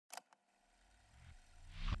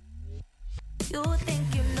You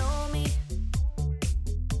think you know me?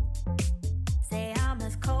 Say I'm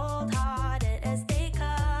as cold-hearted as they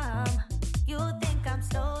come. You think I'm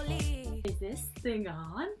slowly. Is this thing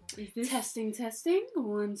on? Is this... Testing.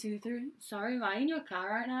 1, 2, 3. Sorry, am I in your car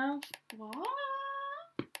right now? What?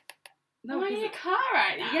 No, Am I in because- your car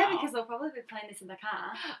right now? Yeah, because they'll probably be playing this in the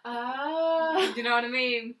car. Oh. Do you know what I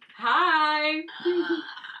mean? Hi!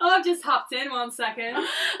 Oh, I've just hopped in 1 second.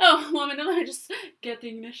 Oh, 1 minute, I just get the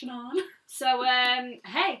ignition on. So,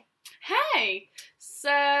 hey. Hey! So,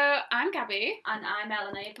 I'm Gabby. And I'm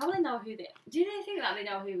Eleanor. You probably know who they... Do they think that they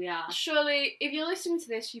know who we are? Surely, if you're listening to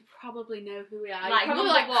this, you probably know who we are. Like, you're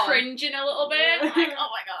probably number one. cringing a little bit. Like, oh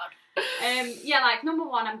my god. Yeah, like, number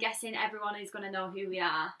one, I'm guessing everyone is going to know who we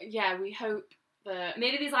are. Yeah, we hope that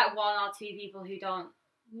Maybe there's like 1 or 2 people who don't.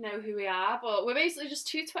 know who we are, but we're basically just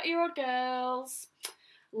 2 20-year-old girls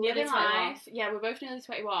Nearly living 21. life. Yeah, we're both nearly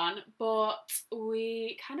 21, but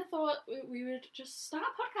we kind of thought we would just start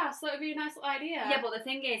a podcast. That would be a nice little idea. Yeah, but the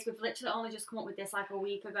thing is, we've literally only just come up with this like a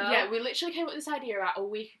week ago. Yeah, we literally came up with this idea about a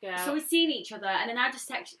week ago. So we've seen each other, and then I just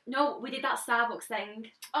text. No, we did that Starbucks thing.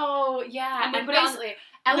 Oh, yeah. And we And put it on- basically,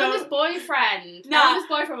 Eleanor's boyfriend. No. Eleanor's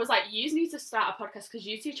boyfriend was like, you need to start a podcast because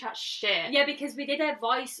you two chat shit. Yeah, because we did a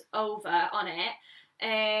voice over on it.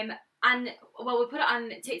 And well, we put it on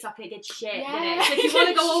TikTok and it did shit, didn't it? Yeah, So if you want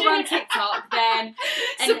to go over on shit. TikTok, then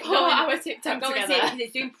Support our TikTok go and see it together. because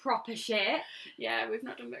it's doing proper shit. Yeah, we've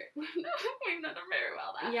not done very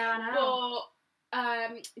well there. Yeah, I know.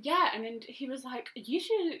 But yeah, and then he was like, you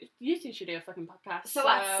two should do a fucking podcast. So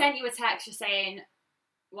I sent you a text just saying,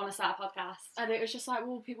 want to start a podcast? and it was just like,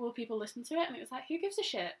 will people listen to it? And it was like, who gives a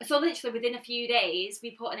shit? So literally within a few days,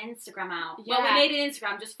 we put an Instagram out. Well, Yeah. we made an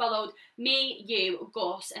Instagram, just followed me, you,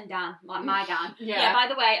 Gus, and Dan, like my Dan. Yeah. By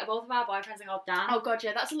the way, both of our boyfriends are called Dan. Oh god,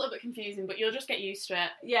 yeah, that's a little bit confusing, but you'll just get used to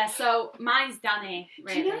it. Yeah, so mine's Danny, Do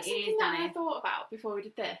really. you know It something is that Danny. I thought about before we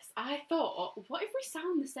did this? I thought, what if we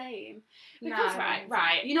sound the same? No, Because I don't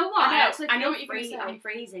right. think so. You know what? I know- actually I know feel what you're gonna say. I'm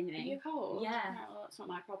freezing Are me. you cold? Yeah. Right, well, that's not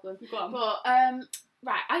my problem. Go on. But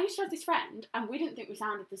right, I used to have this friend, and we didn't think we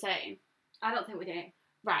sounded the same. I don't think we do.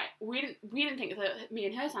 Right, we didn't think that me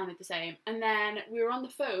and her sounded the same, and then we were on the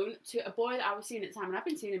phone to a boy that I was seeing at the time, and I've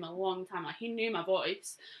been seeing him a long time. Like, he knew my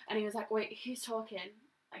voice, and he was like, "Wait, who's talking?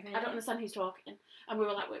 Like, I don't understand who's talking." And we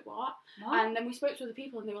were like, "Wait, what?" What? And then we spoke to other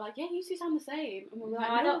people, and they were like, "Yeah, you two sound the same." And we were No, like,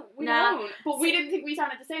 I "No, don't- we nah. don't." But we didn't think we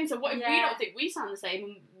sounded the same. So what if we Yeah. don't think we sound the same,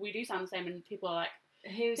 and we do sound the same, and people are like,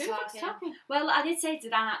 Who's "Who the fuck's talking? talking?" Well, I did say to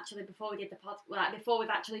Dan actually before we did the pod, like before we've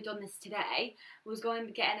actually done this today, we was going to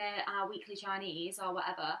be getting our weekly Chinese or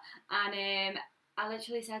whatever, and I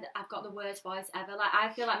literally said I've got the worst voice ever. Like I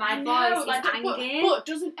feel like my I know, voice like, is but hanging.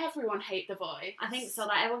 doesn't everyone hate the voice? I think so.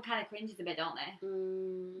 Like everyone kind of cringes a bit, don't they?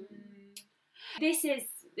 This is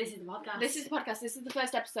the podcast. This is the podcast. This is the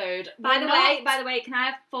first episode. By We're the way, can I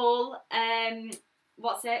have full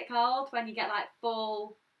what's it called when you get like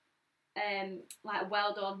full like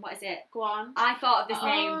well done? What is it? Go on. I thought of this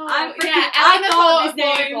name. Oh, I Eleanor thought of got this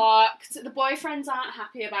boy name. blocked. The boyfriends aren't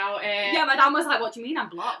happy about it. Yeah, my dad was like, "What do you mean I'm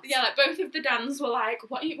blocked?" Yeah, like both of the Dans were like,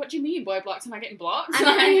 "What do you mean, boy blocked? Am I getting blocked?"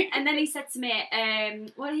 And then he said to me,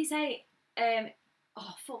 what did he say?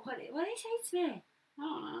 Oh fuck! What did he say to me? I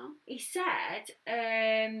don't know. He said,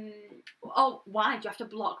 "Oh, why do you have to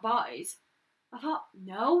block boys?" I thought,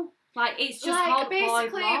 no. Like, it's just like called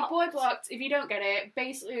basically boy blocked. boy blocked. If you don't get it,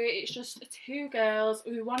 basically it's just 2 girls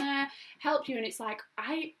who want to help you, and it's like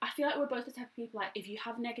I feel like we're both the type of people like if you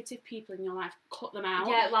have negative people in your life, cut them out.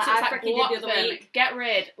 Yeah, like so it's I freaking block did the other them, week. get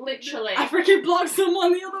rid, literally. I freaking blocked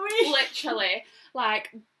someone the other week. Literally,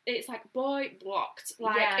 like it's like boy blocked.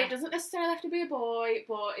 Like Yeah. it doesn't necessarily have to be a boy,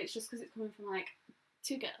 but it's just because it's coming from like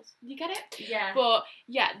 2 girls. You get it? Yeah. But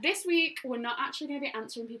yeah, this week we're not actually going to be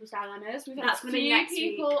answering people's dilemmas. We've had That's a gonna be few next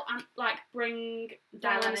people and like bring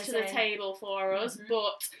dilemmas Dilemmas to the in. table for us, Mhm.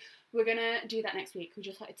 but we're gonna do that next week. We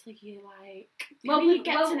just wanted to you like Well, maybe we-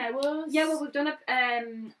 get well, to know us. Yeah, well, we've done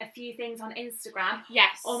a few things on Instagram.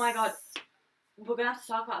 yes. Oh my god, we're gonna have to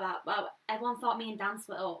talk about that. Well, everyone thought me and Dan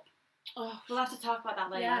split up. Oh. We'll have to talk about that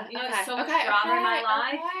later. Yeah, You know, okay, there's so much okay, drama in my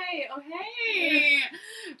life. Okay.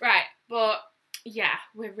 Right, but yeah,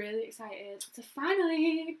 we're really excited to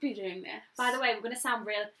finally be doing this. By the way, we're gonna sound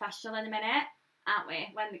really professional in a minute, aren't we?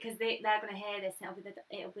 Because they're gonna hear this and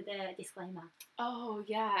it'll be the disclaimer. Oh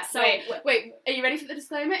yeah. So, wait, are you ready for the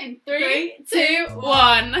disclaimer? In 3, Three, 2,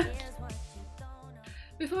 1.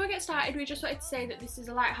 Before we get started, we just wanted to say that this is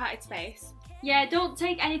a light-hearted space. Yeah, don't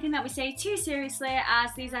take anything that we say too seriously,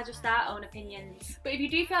 as these are just our own opinions. But if you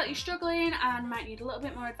do feel like you're struggling and might need a little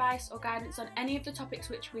bit more advice or guidance on any of the topics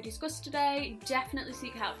which we discussed today, definitely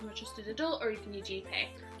seek help from a trusted adult or even your GP.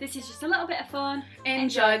 This is just a little bit of fun.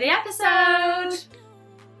 Enjoy the episode!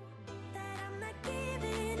 That I'm not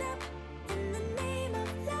giving up in the name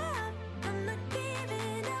of love. I'm not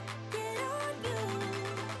giving up, get on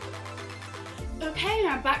you. Okay,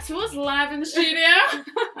 now back to us live in the studio.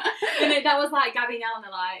 And that was like Gabby and Eleanor,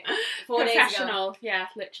 like 4 days ago. Professional, yeah,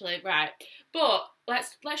 literally, right. But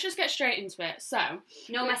let's just get straight into it. So,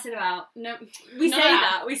 No messing about. no, We none say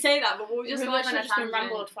of that, but we'll just We've go off on literally a just been tangent.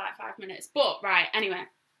 rambled for like 5 minutes. But right, anyway.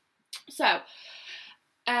 So,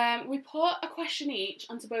 we put a question each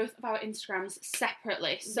onto both of our Instagrams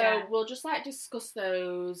separately. So Yeah. we'll just like discuss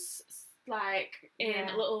those like in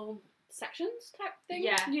Yeah. little sections type thing.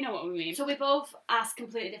 Yeah. You know what we mean. So we both asked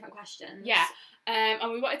completely different questions. Yeah.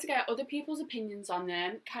 And we wanted to get other people's opinions on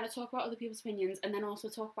them, kind of talk about other people's opinions, and then also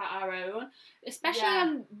talk about our own. Especially Yeah.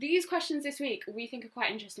 on these questions this week, we think are quite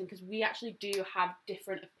interesting because we actually do have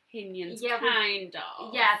different opinions, Yeah, kind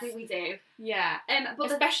of. Yeah, I think we do. Yeah.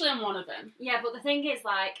 But Especially on one of them. but the thing is,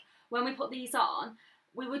 like, when we put these on,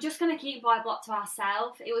 we were just going to keep Boy Block to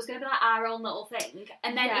ourselves. It was going to be like our own little thing.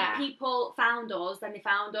 And then Yeah. if people found us, then they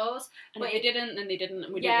found us. And But if they didn't, then they didn't,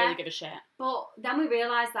 and we Yeah. didn't really give a shit. But then we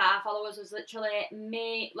realised that our followers was literally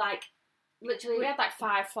me, like, literally. We had like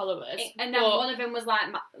 5 followers. and then but- one of them was like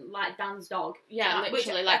Dan's dog. Yeah, which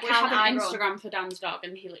literally. Like, we account have I an run. Instagram for Dan's dog,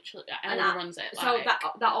 and he literally, And Ellen that- runs it. So Like.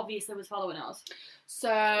 that obviously was following us. So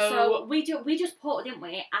So we just put, didn't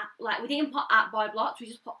we? We didn't put at Boy Blocks. We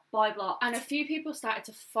just put Boy Blocks. and a few people started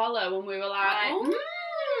to follow, and we were like, Right. "Mm."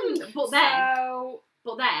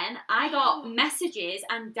 But then I got messages,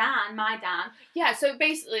 and my Dan. Yeah, so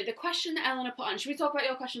basically, the question that Eleanor put on, should we talk about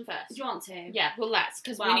your question Do first? you want to? Yeah, well, let's,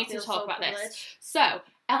 because Wow, we I need to feel talk so about this. privileged. So,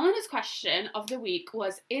 Eleanor's question of the week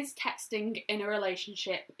was, is texting in a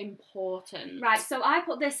relationship important? Right. So I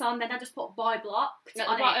put this on, then I just put Boy Blocked At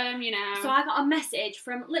on the it. bottom, you know. So I got a message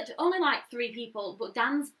from literally only like 3 people, but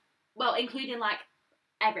Dan's, well, including like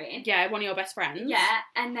Erin. yeah, one of your best friends. Yeah,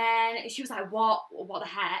 and then she was like, "What the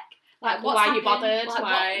heck? Like, what's why you happened? bothered?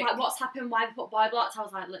 Like, what's happened? Why have we put Boy Blocked?" I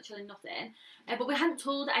was like, literally nothing. But we hadn't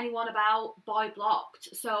told anyone about Boy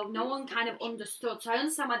Blocked, so no one kind of understood. So I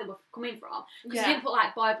understand where they were coming from, because Yeah. they didn't put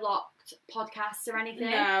like Boy Blocked podcasts or anything.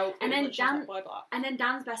 No. And then it was just Dan- like boy block. And then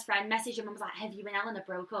Dan's best friend messaged him and was like, "Have you and Eleanor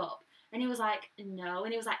broke up?" And he was like, "No."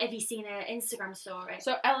 And he was like, "Have you seen her Instagram story?"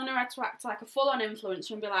 So Eleanor had to act like a full-on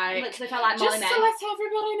influencer and be like, literally felt like just Molly to May. let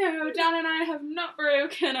everybody know, Dan and I have not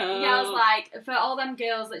broken up. Yeah, I was like, for all them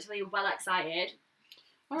girls, literally well excited.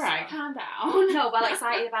 alright, so- calm down. No, well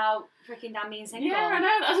excited about freaking Dan being single. Yeah, I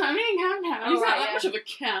know, that's what I mean, calm down. Oh, He's not right, that yeah. much of a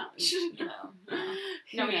couch. No,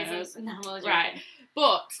 Who he knows? isn't. No, well, Right.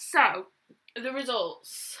 But, so, the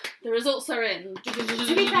results. The results are in.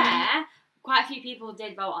 To be fair, quite a few people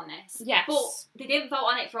did vote on this. Yes. But they didn't vote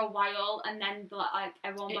on it for a while, and then like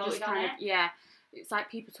everyone it voted just on kind it. of, yeah, it's like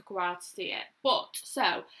people took a while to see it. But,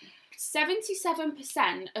 so,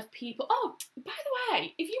 77% of people, oh, by the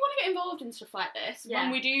way, if you want to get involved in stuff like this, Yeah.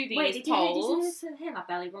 when we do these Wait, did polls, you hear my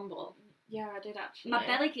belly rumble? yeah, I did actually. My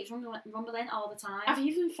belly keeps rumbling all the time. I've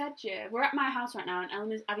even fed you. We're at my house right now, and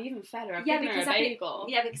Eleanor's, I've even fed her. I've Yeah, given her a because I've been- bagel.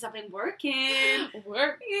 Yeah, because I've been working.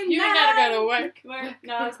 Work. You gotta go to work.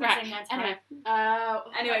 No, I was going to Right. sing that Anyway,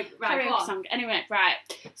 Anyway, right, karaoke go on. song. Anyway, right.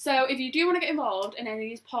 So if you do want to get involved in any of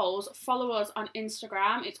these polls, follow us on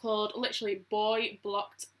Instagram. It's called literally Boy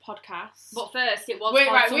Blocked Podcast. But first, it was Wait,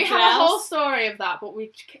 called right, we something have a whole else. story of that, but we're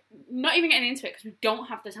not even getting into it because we don't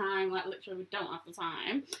have the time. Like, literally, we don't have the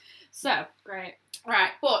time. So, Great.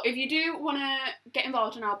 right, but if you do want to get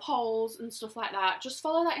involved in our polls and stuff like that, just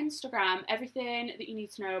follow that Instagram. Everything that you need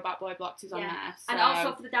to know about Boy Blocked is on Yeah. there. And So,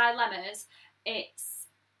 also for the dilemmas, it's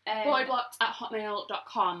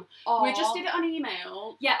boyblocked@hotmail.com. or, We just did it on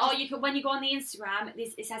email. Yeah, or you can, when you go on the Instagram,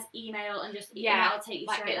 it says email and just Yeah, it'll take you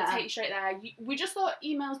Like, straight it'll there. take you straight there. We just thought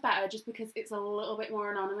email's better just because it's a little bit more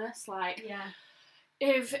anonymous. Like, Yeah.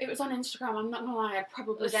 if it was on Instagram, I'm not gonna lie, I'd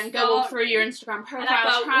probably Let's then go- go through your Instagram And I'd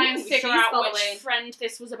profile, go, try and "Ooh, figure she's out following." which friend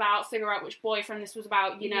this was about, figure out which boyfriend this was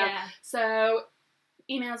about, you know. Yeah. So,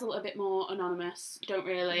 email's a little bit more anonymous. Don't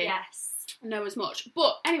really Yes. know as much.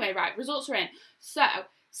 But anyway, right, results are in. So,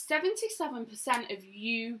 77% of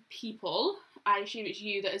you people, I assume it's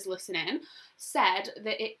you that is listening, said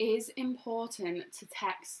that it is important to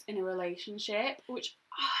text in a relationship, which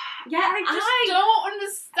Yeah, I just don't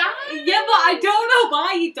understand. Yeah, but I don't know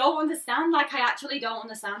why you don't understand. Like, I actually don't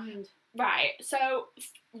understand. Right, so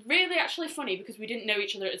really actually funny because we didn't know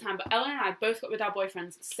each other at the time, but Ellen and I both got with our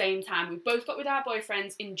boyfriends at the same time. We both got with our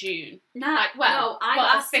boyfriends in June. No, Well, I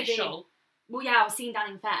got asked to be- official. Well, yeah, I was seeing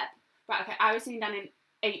Dan in Feb. Right, okay, I was seeing Dan in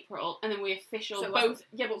April, and then we official So it both. wasn't-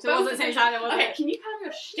 Yeah, but So it both wasn't the same official- time, was Okay, it? can you calm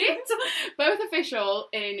your shit? Both official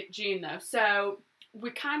in June though, so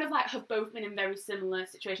we kind of like have both been in very similar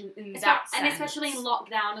situations in that sense. And especially in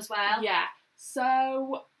lockdown as well. Yeah.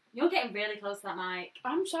 So You're getting really close to that mic.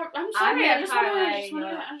 I'm sorry. really I just far want away,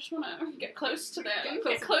 to get close to them. Get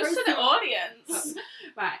Get close close to to the audience.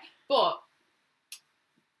 Right, but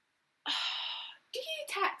do you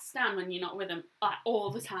text Dan when you're not with him like all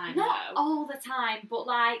the time? Not though? all the time, but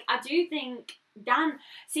like I do think Dan.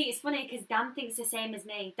 See, it's funny because Dan thinks the same as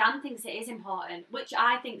me. Dan thinks it is important, which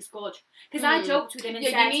I think's good. Because I joked with him and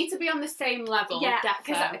Yeah, said, you need to be on the same level. yeah,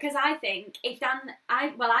 defo. because I think if Dan, I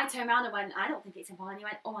turned around and went, I don't think it's important. He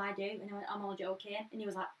went, oh, I do, and I went, I'm all joking, and he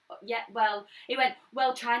was like, oh, yeah, well, he went,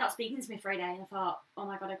 well, try not speaking to me for a day, and I thought, oh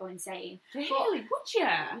my god, I go insane. Really, would you?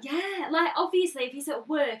 Yeah, like obviously if he's at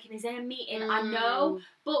work and he's in a meeting, I know,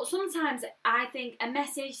 but sometimes I think a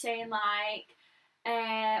message saying like,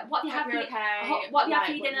 what do you have for Hope you're okay. what do you have like,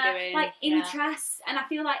 for your what dinner, you're doing. like Yeah. interests. And I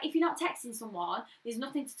feel like if you're not texting someone, there's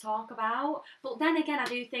nothing to talk about. But then again, I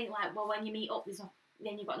do think like, well, when you meet up,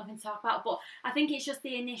 then you've got nothing to talk about. But I think it's just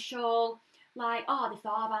the initial like, oh, they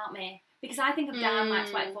thought about me, because I think of Dan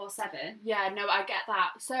like 24/7. Yeah, no, I get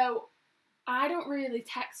that. So I don't really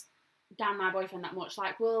text Dan, my boyfriend, that much.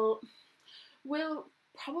 Like, we'll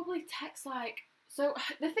probably text like. So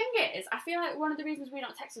the thing is, I feel like one of the reasons we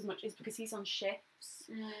don't text as much is because he's on shifts.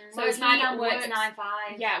 So it's my he Dan works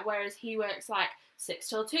 9-5. Yeah, whereas he works like 6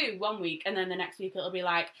 till 2 one week, and then the next week it'll be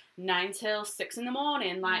like 9 till 6 in the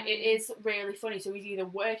morning. Like it is really funny. So he's either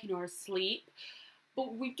working or asleep.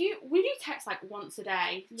 But we do text like once a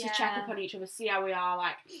day to check up on each other, see how we are.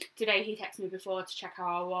 Like today, he texted me before to check how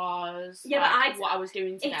I was. Yeah, like, but what I was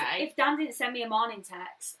doing today. If Dan didn't send me a morning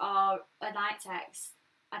text or a night text,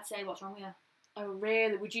 I'd say, what's wrong with you? Oh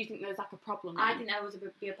really? Would you think there's like a problem? I then? think there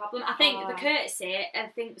would be a problem. I think the courtesy, I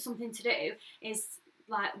think something to do is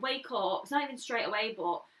like wake up. It's not even straight away,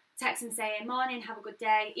 but text and saying morning, have a good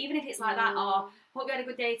day, even if it's like that, or hope you had a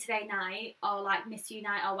good day today night, or like miss you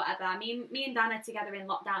night or whatever. I mean, me and Dan are together in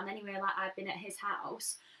lockdown anyway. Like I've been at his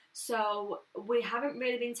house, so we haven't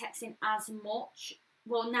really been texting as much.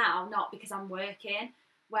 Well, now not because I'm working.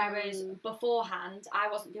 Whereas beforehand, I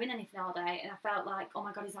wasn't doing anything all day, and I felt like, oh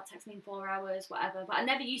my god, he's not texting me in 4 hours, whatever. But I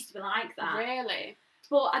never used to be like that. Really?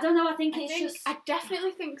 But I don't know. I think it's just. I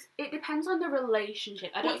definitely think it depends on the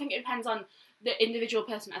relationship. I don't think it depends on the individual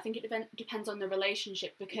person. I think it depends on the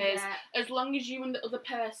relationship, because as long as you and the other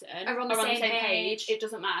person are on the same page, it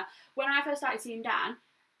doesn't matter. When I first started seeing Dan,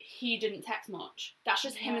 he didn't text much. That's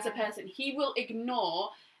just him as a person. He will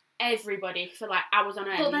ignore everybody for like hours on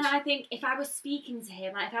end. But then I think if I was speaking to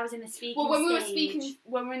him, like if I was in the speaking when stage...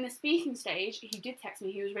 we were in the speaking stage, he did text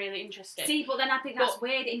me. He was really interested. See, but then I think that's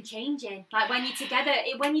weird in changing. Like when you're together,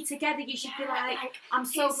 you should be like, I'm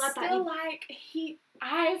so glad that still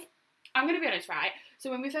I'm gonna be honest, right?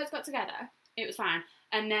 So when we first got together, it was fine.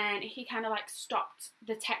 And then he kind of like stopped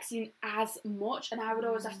the texting as much, and I would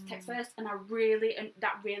always have to text first, and that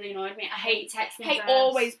really annoyed me. I hate texting. Hate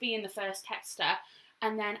always being the first texter.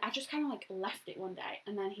 And then I just kind of like left it one day,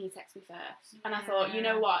 and then he texted me first. And I thought, you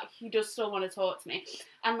know what, he does still want to talk to me.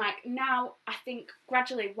 And like now, I think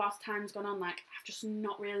gradually, whilst time's gone on, like I've just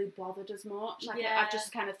not really bothered as much. Like I've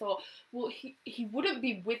just kind of thought, well, he wouldn't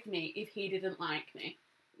be with me if he didn't like me.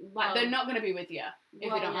 Like they're not going to be with you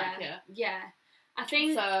if they don't like you. Yeah. I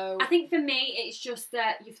think for me, it's just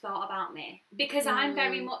that you've thought about me, because I'm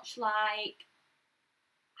very much like.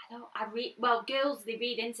 Girls, they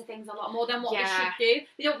read into things a lot more than what they should do.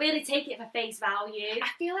 They don't really take it for face value. I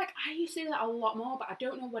feel like I used to do that a lot more, but I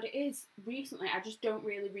don't know what it is recently. I just don't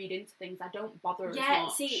really read into things. I don't bother as much. Yeah,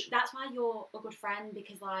 see, that's why you're a good friend,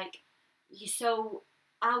 because, like,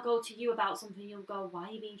 I'll go to you about something, you'll go, why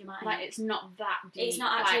are you being dramatic? Like, it's not that deep. It's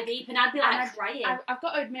not actually deep, and I'd be, like, crying. I've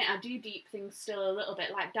got to admit, I do deep things still a little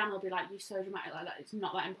bit. Like, Dan will be like, you're so dramatic like that, it's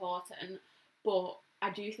not that important. But I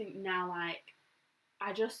do think now, like,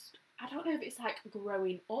 I don't know if it's like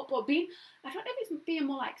growing up, or I don't know if it's being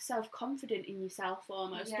more like self-confident in yourself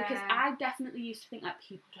almost, because I definitely used to think like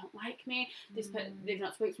people don't like me, they've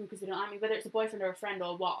not spoken to me because they don't like me, whether it's a boyfriend or a friend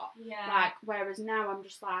or what. Like, whereas now I'm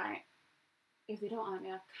just like, if they don't like me,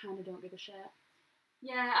 I kind of don't give a shit.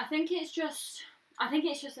 Yeah, I think it's just, I think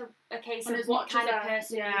it's just a case And of as what much kind as of I-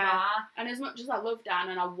 person you yeah. are. And as much as I love Dan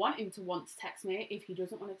and I want him to want to text me, if he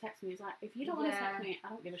doesn't want to text me, he's like, if you don't want to Yeah. text me, I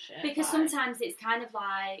don't give a shit. Because Like, sometimes it's kind of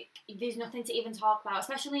like there's nothing to even talk about,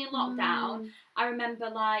 especially in lockdown. I remember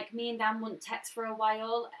like me and Dan wouldn't text for a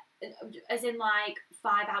while, as in like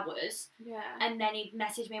 5 hours, Yeah. and then he'd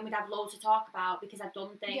message me and we'd have loads to talk about because I've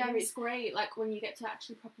done things. Yeah, it's great, like, when you get to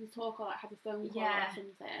actually properly talk or, like, have a phone call Yeah. or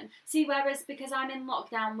something. See, whereas because I'm in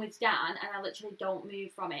lockdown with Dan and I literally don't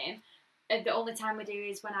move from him, the only time we do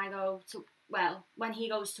is when I go to, well, when he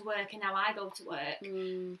goes to work and now I go to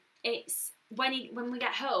work. It's when we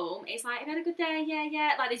get home, it's like, have you had a good day?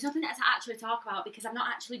 Yeah. Like, there's nothing to actually talk about because I've not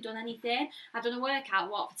actually done anything. I've done a workout,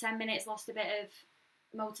 for 10 minutes, lost a bit of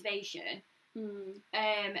motivation,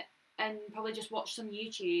 and probably just watched some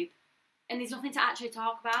YouTube. And there's nothing to actually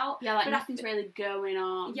talk about. Yeah, like, But nothing's really going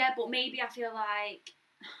on. Yeah, but maybe I feel like,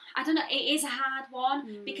 I don't know, it is a hard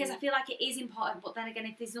one because I feel like it is important, but then again,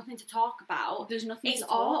 if there's nothing to talk about, There's nothing it's to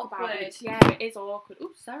talk about. awkward. Yeah, it is awkward.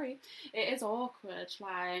 Oops, sorry. It is awkward.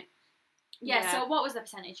 Like, yeah, so what was the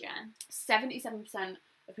percentage, Jen? 77%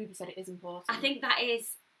 of people said it is important. I think that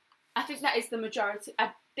is the majority.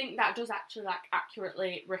 I think that does actually, like,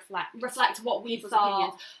 accurately reflect what we people's thought.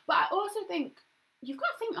 opinions. But I also think you've got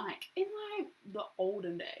to think, like, in, like, the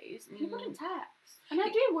olden days, people didn't text. And I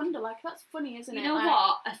do wonder, like, that's funny, isn't it? You know Like,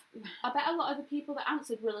 what? I bet a lot of the people that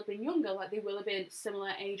answered will have been younger, like, they will have been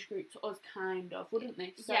similar age group to us, kind of, wouldn't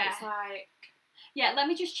they? So Yeah. it's like... Yeah, let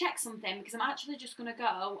me just check something because I'm actually just going to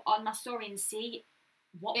go on my story and see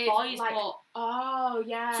what If, boys like, put. Oh,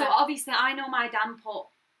 yeah. So obviously I know my Dan put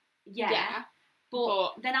Yeah.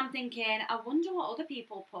 but then I'm thinking, I wonder what other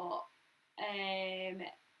people put.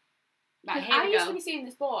 Right, 'Cause here I we used go. to be seeing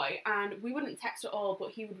this boy, and we wouldn't text at all,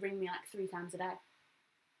 but he would ring me, like, 3 times a day.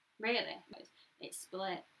 Really? It's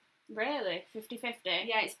split. Really? 50-50?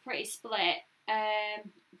 Yeah, it's pretty split.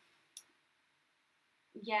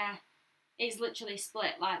 Yeah, it's literally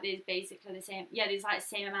split. Like, there's basically the same. Yeah, there's like the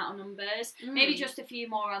same amount of numbers. Maybe just a few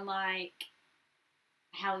more on like.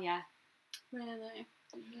 Hell yeah. Really?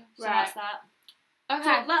 So that's that. Okay.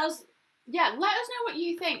 So let us. Yeah, let us know what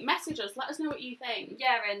you think. Message us. Let us know what you think.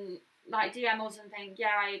 Yeah, and like DM us and think, yeah,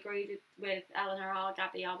 I agreed with Eleanor or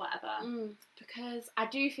Gabby or whatever. Because I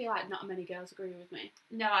do feel like not many girls agree with me.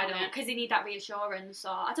 No, I don't, because they need that reassurance. Or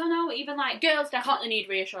I don't know, even like Girls definitely need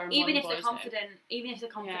reassurance. even more if than they're boys do.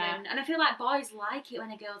 confident, Yeah. and I feel like boys like it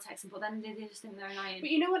when a girl texts them, but then they just think they're annoying. But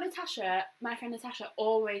you know what Natasha, my friend Natasha,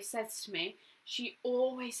 always says to me? She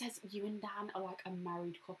always says you and Dan are like a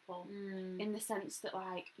married couple. In the sense that,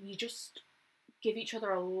 like, you just give each other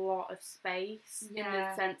a lot of space. In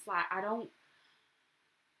the sense, like, I don't...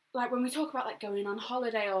 Like, when we talk about, like, going on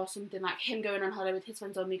holiday or something, like, him going on holiday with his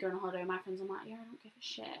friends or me going on holiday with my friends, I'm like, yeah, I don't give a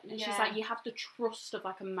shit. And she's like, you have the trust of,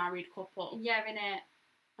 like, a married couple. Yeah, innit?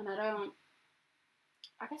 And I don't...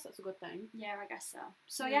 I guess that's a good thing. Yeah, I guess so.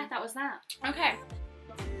 So yeah, that was that. Okay.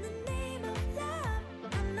 In the name of love,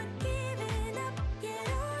 I'm not giving up yet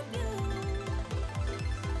on you.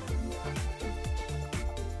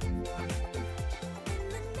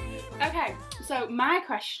 Okay, so my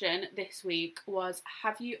question this week was,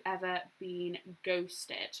 have you ever been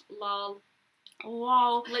ghosted? Lol.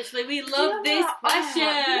 Literally, we Do you know love this what? question. You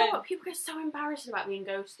know what? People get so embarrassed about being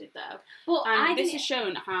ghosted, though. But And this has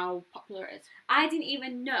shown how popular it is. I didn't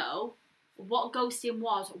even know what ghosting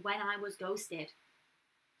was when I was ghosted.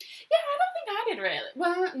 Yeah, I don't think I did really.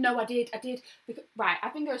 Well, no, I did. Because, right,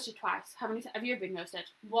 I've been ghosted twice. How many times? Have you ever been ghosted?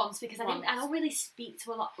 Once, because I Once. don't really speak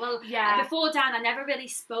to a lot. Well, Yeah. before Dan, I never really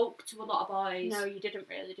spoke to a lot of boys. No, you didn't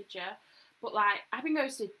really, did you? But, like, I've been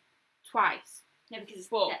ghosted twice. Yeah, because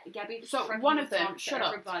Well, Gabby. so freaking one of them, talks to shut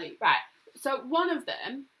up. everybody. Right, so one of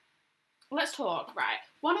them, let's talk, right.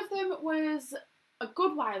 One of them was a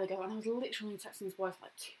good while ago, and I was literally texting this boy for,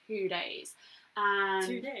 like, 2 days. And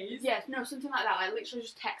 2 days? Yeah, no, something like that. Like, literally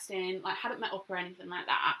just texting, like, hadn't met up or anything like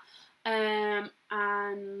that. And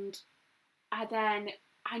I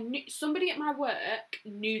knew somebody at my work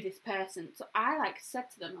knew this person, so I, like, said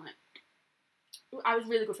to them, like, I was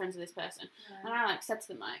really good friends with this person, and I, like, said to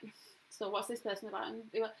them, like, so what's this person about?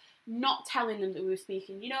 And they were not telling them that we were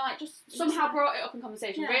speaking, you know, like, just somehow like, brought it up in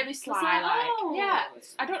conversation, yeah, really just sly, like, oh. yeah,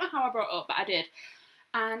 I don't know how I brought it up, but I did.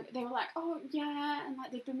 And they were like, oh, yeah, and,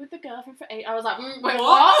 like, they've been with the girlfriend for 8. I was like, wait,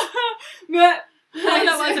 what? Rewind.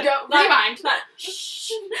 Like,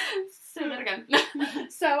 shh. Say that again.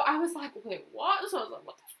 So I was like, wait, what? So I was like,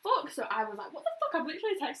 what the fuck? So I was like, what the fuck? I'm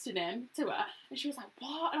literally texting him to her. And she was like,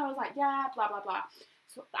 what? And I was like, yeah, blah, blah, blah.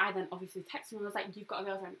 So I then obviously texted him and I was like, you've got a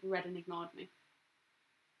girlfriend. Read and ignored me.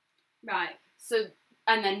 Right. So,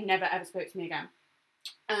 and then never ever spoke to me again.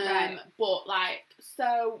 Right. But, like,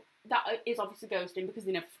 so that is obviously ghosting because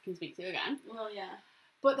they never fucking speak to you again. Well, yeah.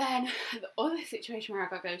 But then the other situation where I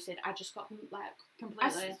got ghosted, I just got like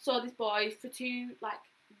Completely. I saw this boy for 2 like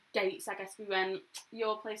dates. I guess we went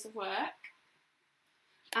your place of work,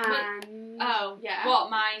 and Oh, yeah, what,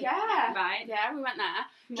 mine? yeah, Right. yeah, we went there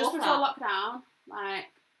just Love before that. lockdown, like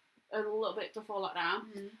a little bit before lockdown.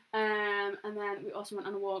 Mhm. And then we also went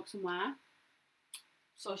on a walk somewhere.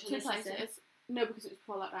 Social 2 distancing. places. No, because it was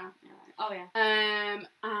before lockdown. Oh, yeah.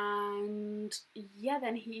 And yeah,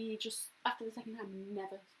 then he just after the second time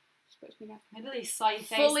never spoke to me again. Maybe they saw your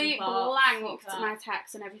face Fully and thought, blanked "Fuck that." my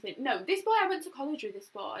texts and everything. No, this boy, I went to college with this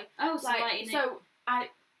boy. Oh, so Like, you so I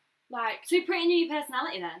like So he pretty knew your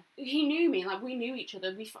personality then? he knew me. Like we knew each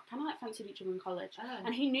other. We kind of like fancied each other in college. Oh.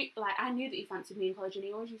 And he knew, like, I knew that he fancied me in college, and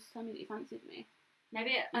he always used to tell me that he fancied me.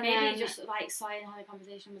 Maybe And he then- just like saw you and had a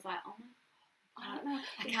conversation and was like, oh my I don't know.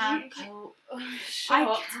 I can't cope. Shut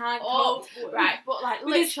I can't up. cope. Right, but like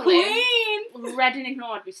With his literally, queen. read and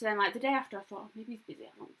ignored me. So then, like the day after, I thought, oh, maybe he's busy.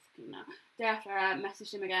 I don't fucking know. Day after, I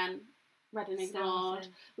messaged him again. Read and ignored.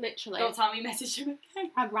 Literally, Don't tell me, message him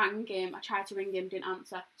again. I rang him. I tried to ring him, didn't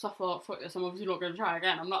answer. So I thought, fuck this. I'm obviously not going to try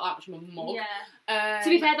again. I'm not that much of a mug. Yeah. To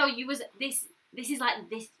be fair though, you was this is like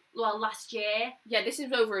this last year. Yeah, this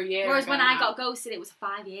is over a year. Whereas ago when I now. got ghosted, it was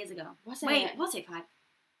 5 years ago. Was Wait, it? was it 5?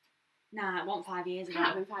 Nah, it wasn't 5 years ago. Can't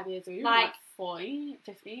have been 5 years ago. You were Like- like 14,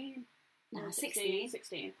 15. Nah, No, 16.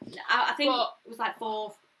 16. I think But- it was like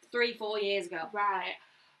 4 years ago. Right.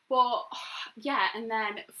 But, yeah, and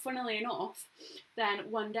then, funnily enough,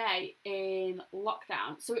 then one day in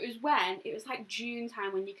lockdown, so it was like June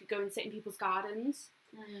time when you could go and sit in people's gardens.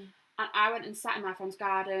 Mm. And I went and sat in my friend's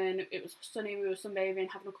garden. It was sunny, we were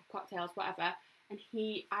sunbathing, having a couple of cocktails, whatever. And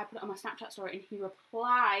I put it on my Snapchat story, and he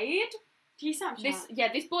replied. Do you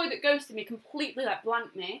Snapchat? This boy that ghosted me completely, like,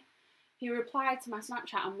 blanked me. He replied to my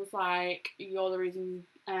Snapchat and was like, "You're the reason."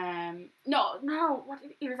 No.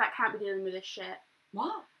 He was like, "Can't be dealing with this shit."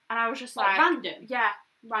 What? And I was just Like, like, random? Yeah,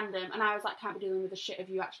 random. And I was like, "Can't be dealing with the shit of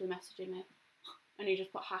you actually messaging me." And he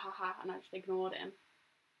just put ha ha ha, and I just ignored him.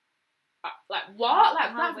 Like what? Like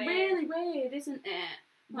How that's weird. really weird, isn't it?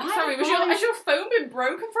 Like, Why sorry, would has your phone been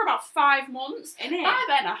broken for about 5 months? Innit?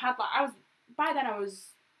 By then I was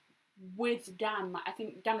with Dan. Like, I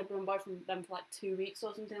think Dan had been on boyfriend with them for like 2 weeks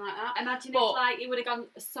or something like that. Imagine But- if like it would have gone,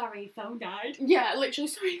 sorry, phone died. Yeah, literally.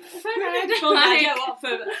 Sorry, phone died. Phone died, Like- yeah, what,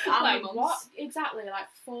 for how many like months? what? Exactly, like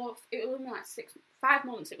 4. It would have been like 5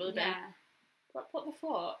 months. It would have been. Yeah. What the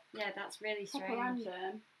fuck? Yeah, that's really Proper strange.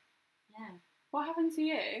 random. Yeah. What happened to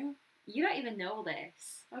you? You don't even know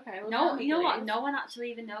this. Okay. Well, No, tell me, you know what? please. No one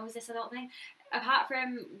actually even knows this, I don't think. Apart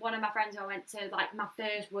from one of my friends who I went to, like, my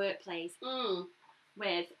first workplace Mm.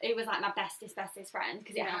 with. It was, like, my bestest friend,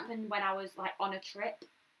 because Yeah. it happened when I was, like, on a trip.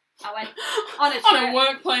 I went on a on trip. a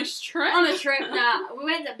workplace trip. On a trip, nah. We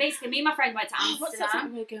went, basically, me and my friend went to What's that Amsterdam.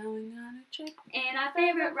 song? We're going on a trip. In our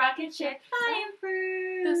favourite rocket ship, flying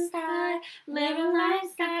through The sky, living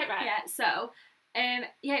life sky. Right. Yeah, so,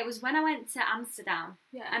 yeah, it was when I went to Amsterdam.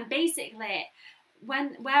 Yeah. And basically,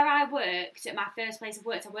 where I worked at my first place of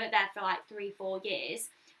work, I worked there for like 3-4 years,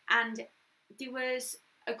 and there was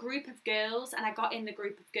a group of girls, and I got in the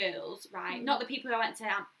group of girls, right? Mhm. Not the people who I went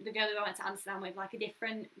to, the girl who I went to Amsterdam with, like a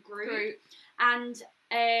different group. Group. And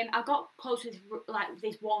I got close with like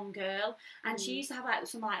this one girl, and she Mm. used to have like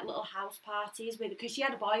some like little house parties with, because she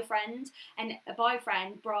had a boyfriend, and a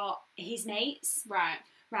boyfriend brought his mates, Right.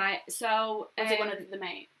 right? So Was it one of the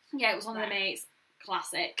mates? yeah, it was one of the Right. mates.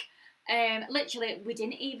 Classic. Literally, we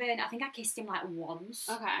didn't even. I think I kissed him like once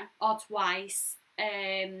Okay. or twice.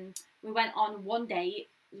 We went on one date,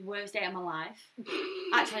 the worst date of my life.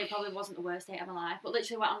 Actually, it probably wasn't the worst date of my life, but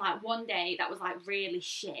literally went on like one date that was like really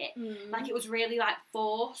shit. Like it was really like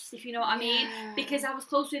forced, if you know what I mean. Yeah. Because I was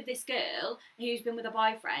close with this girl who's been with a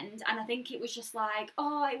boyfriend, and I think it was just like,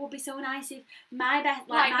 oh, it would be so nice if my best,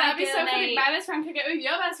 like my that'd be so girl funny. mate, My best friend could get with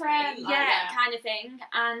your best friend. yeah, Like, kind of thing.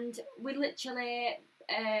 And we literally,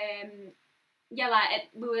 yeah, like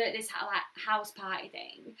we were at this like house party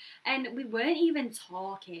thing, and we weren't even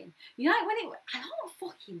talking. You know, like when I don't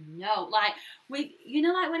fucking know, like you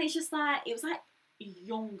know, like when it's just like it was like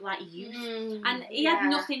young, like youth, and he had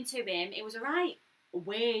nothing to him. It was a right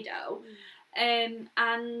weirdo,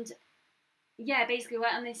 and yeah, basically we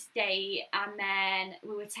went on this date, and then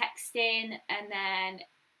we were texting, and then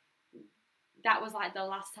that was like the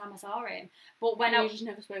last time I saw him. But when you just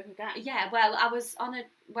never spoke again. yeah, well, I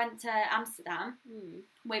went to Amsterdam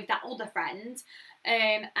with that other friend,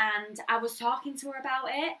 and I was talking to her about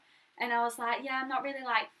it, and I was like, yeah, I'm not really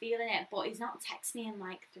like feeling it, but he's not texted me in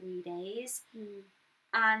like 3 days.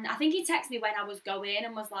 and I think he texted me when I was going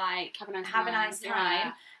and was like, Have a nice have a time. nice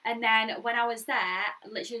time. And then when I was there, I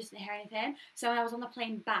literally just didn't hear anything. So when I was on the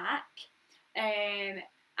plane back,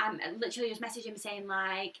 I'm literally just messaging him saying,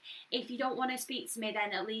 like, if you don't want to speak to me,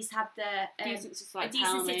 then at least have the Decency to, like,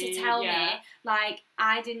 decency to tell me. yeah. Like,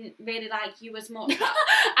 I didn't really like you as much.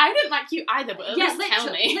 I didn't like you either, but at least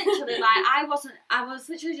tell me. literally, like, I was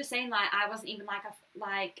literally just saying, like, I wasn't even,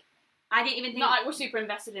 like, I didn't even think... Not like we're super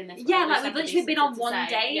invested in this. Yeah, but like, at we've least literally been on something one to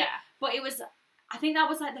say. date. Yeah. But it was... I think that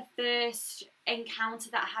was, like, the first encounter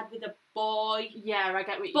that I had with a boy. Yeah, I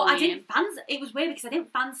get what you But mean. I didn't fancy... It was weird because I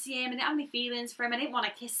didn't fancy him. I didn't have any feelings for him. I didn't want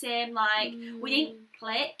to kiss him. Like, we didn't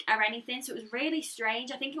click or anything. So it was really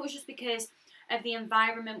strange. I think it was just because of the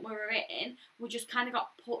environment we were in. We just kind of got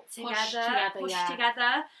pushed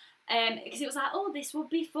together. Because it was like, oh, this would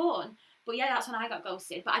be fun. But yeah, that's when I got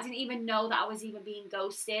ghosted. But I didn't even know that I was even being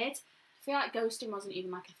ghosted. I feel like ghosting wasn't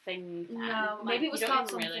even like a thing then. No, Like, maybe it was you don't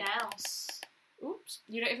called even something else. Oops.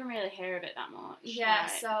 You don't even really hear of it that much. Yeah,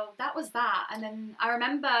 like- so that was that. And then I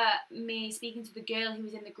remember me speaking to the girl who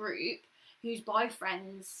was in the group, whose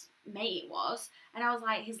boyfriend's mate it was, and I was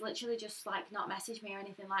like, he's literally just, like, not messaged me or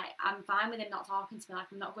anything. Like, I'm fine with him not talking to me. Like,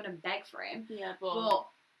 I'm not going to beg for him. Yeah, but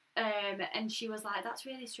And she was like, that's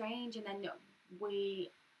really strange. And then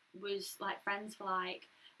we was, like, friends for, like,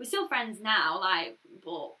 we're still friends now, like,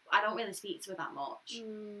 but I don't really speak to her that much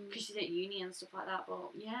because she's at uni and stuff like that. But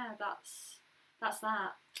yeah, that's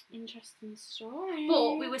that. interesting story.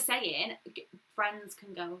 But we were saying friends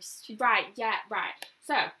can ghost. Right, yeah, right.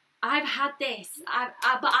 So I've had this,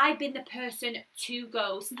 but I've been the person to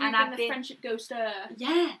ghost, you've and been I've the been friendship ghoster.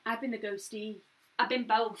 yeah, I've been the ghostie. I've been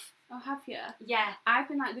both. Oh, have you? Yeah, I've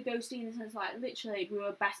been like the ghostie in the sense like literally we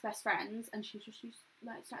were best friends, and she just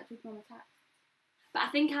like started to ignore my text. but I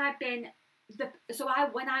think I've been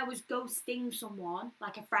when I was ghosting someone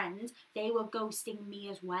like a friend, they were ghosting me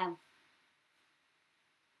as well.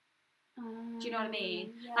 Do you know what I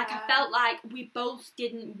mean? Yeah. Like, I felt like we both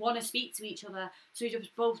didn't want to speak to each other, so we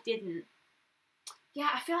just both didn't. Yeah,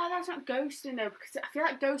 I feel like that's not ghosting though, because I feel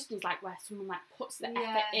like ghosting is like where someone like puts the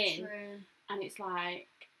effort in, True. and it's like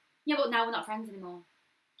Yeah, but now we're not friends anymore.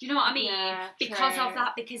 Do you know what I mean? Yeah, because true. of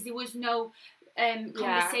that, because there was no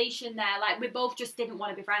conversation there. Like, we both just didn't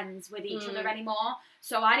want to be friends with each other anymore.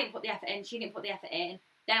 So I didn't put the effort in. She didn't put the effort in.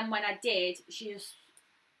 Then when I did, she just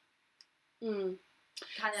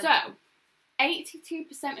kind of... So,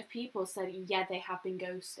 82% of people said, yeah, they have been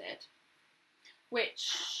ghosted.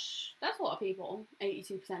 Which, that's a lot of people,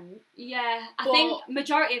 82%. Yeah, I But- think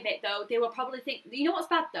majority of it, though, they will probably think... You know what's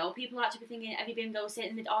bad, though? People are actually thinking, have you been ghosted?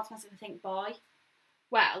 And they'd automatically think, boy.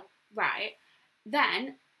 Well, right.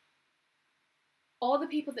 Then, all the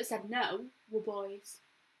people that said no were boys.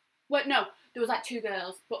 Well, no, there was like 2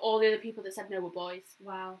 girls, but all the other people that said no were boys.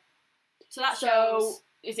 Wow. So that So, shows...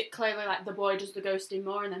 is it clearly like the boy does the ghosting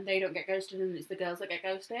more and then they don't get ghosted and it's the girls that get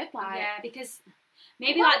ghosted? Like, Yeah, because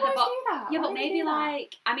maybe why like do the boys boy... do that? Yeah, Why but do they maybe do that?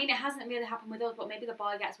 like... I mean, it hasn't really happened with us, but maybe the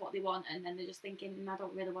boy gets what they want and then they're just thinking, I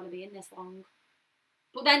don't really want to be in this long.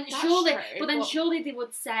 But then That's surely... true, but then but- surely they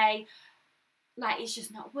would say... Like, it's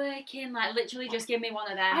just not working. Like, literally, just give me one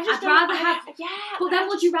of them. I just I'd don't- rather have. Yeah, But then, I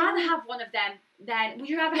would just you rather don't- have one of them? Then would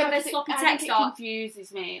you rather Yeah, have a because sloppy I text think it or?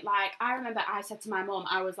 confuses me. Like, I remember I said to my mum,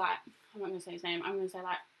 I was like, I'm not going to say his name, I'm going to say,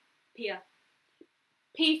 like,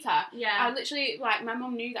 Peter. Yeah. I literally, like, my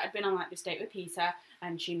mum knew that I'd been on, like, this date with Peter,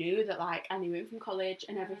 and she knew that, like, I knew him from college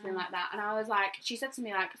and everything like that. And I was like, she said to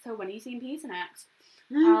me, like, so when are you seeing Peter next?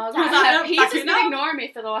 And I was like, Peter's been ignoring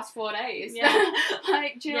me for the last 4 days. Yeah.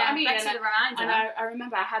 Like, do you know what I mean? Back to And the reminder. And I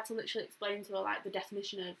remember I had to literally explain to her, like, the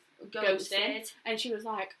definition of ghosting. And she was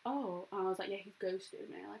like, oh. And I was like, yeah, he's ghosted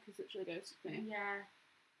me. Like, he's literally ghosted me. Yeah.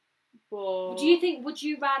 But Do you think? Would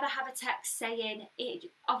you rather have a text saying it?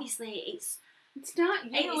 Obviously, it's not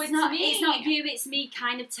you, it's it's not me. it's not you, it's me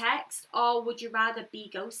kind of text, or would you rather be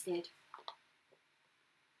ghosted?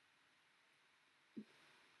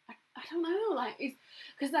 I don't know, like,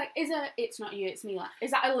 because like, it's not you, it's me, like, is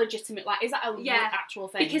that a legitimate, like, is that a Yeah. actual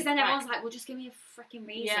thing? Because then like, everyone's like, well, just give me a freaking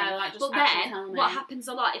reason. yeah, like, just But actually then, tell me. what happens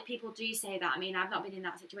a lot if people do say that? I mean, I've not been in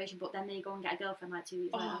that situation, but then they go and get a girlfriend like 2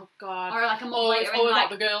 weeks later. Oh god. Or like a month Or later it's and always like,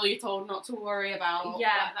 like the girl you told not to worry about. Yeah.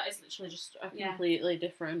 Like, that is literally just a Yeah. completely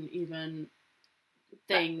different even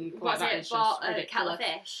thing. Like, was that it is for just a kettle ridiculous. of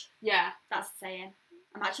fish? Yeah. That's the saying.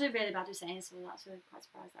 I'm actually really bad with saying, so that's really quite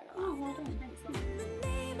surprised I got that. Oh, well done. Thanks, love. In the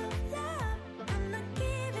name of love, I'm not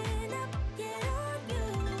giving up yet on you.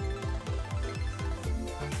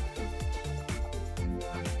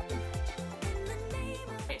 In the name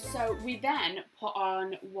of So we then put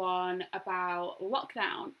on one about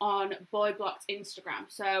lockdown on Boy Blocked Instagram.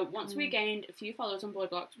 So once we gained a few followers on Boy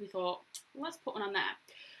Blocked, we thought, let's put one on there.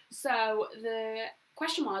 So the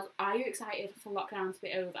question was, are you excited for lockdown to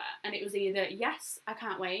be over? And it was either yes, I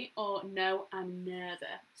can't wait, or no, I'm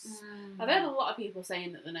nervous. I've heard a lot of people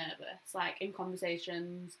saying that they're nervous, like in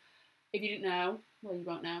conversations. If you didn't know, well, you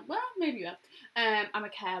won't know. Well, maybe you will. I'm a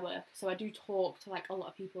care worker, so I do talk to like a lot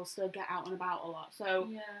of people, still get out and about a lot. So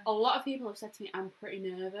a lot of people have said to me, I'm pretty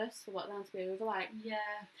nervous for lockdown to be over. Like,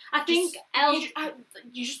 I think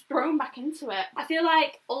you're just thrown back into it. I feel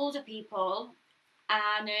like older people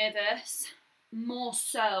are nervous more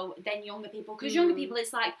so than younger people, because younger people,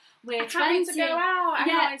 it's like, we're I can't wait to go out. I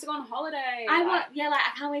can't wait to go on holiday. I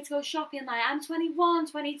can't wait to go shopping. Like, I'm 21,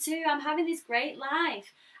 22. I'm having this great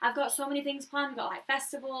life. I've got so many things planned. We've got like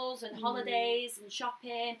festivals and holidays and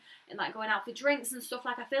shopping and like going out for drinks and stuff.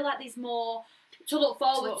 Like, I feel like there's more to look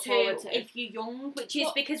forward to if you're young, which is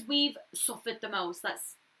because we've suffered the most.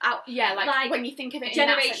 That's out. Yeah, like when you think of it,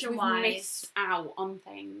 generation wise, we've missed out on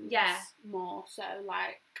things. Yeah, more so.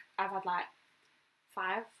 Like, I've had like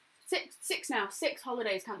 6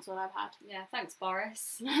 holidays cancelled. I've had. Yeah, thanks,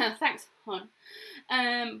 Boris. Thanks, hon.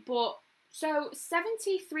 But. So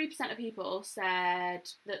 73% of people said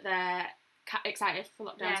that they're excited for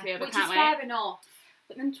lockdown to be over. Which is fair enough.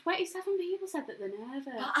 But then 27 people said that they're nervous.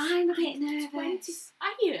 But I'm a bit nervous.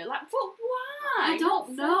 Are you? Like, but why? I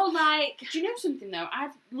don't know. Like, do you know something though?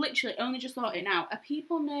 I've literally only just thought it now. Are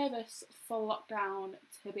people nervous for lockdown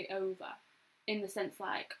to be over? In the sense,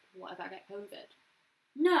 like, what if I get COVID?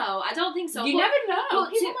 No, I don't think so. You never know.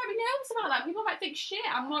 People might be nervous about that. People might think, shit,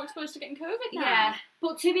 I'm more exposed to getting COVID now. Yeah,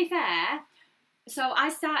 but to be fair, so I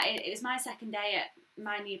started, it was my second day at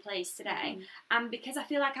my new place today, and because I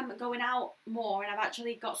feel like I'm going out more and I've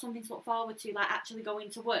actually got something to look forward to, like actually going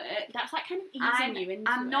to work, that's like kind of easing you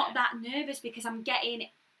into I'm not that nervous because I'm getting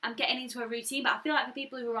into a routine. But I feel like for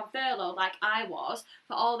people who are on furlough, like I was,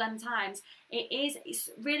 for all them times, it's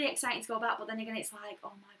really exciting to go back, but then again it's like,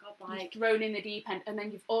 oh my god, like, you're thrown in the deep end, and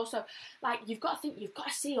then you've also, like, you've got to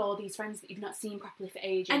see all these friends that you've not seen properly for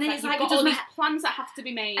ages, and then like, it's you've like got all these plans that have to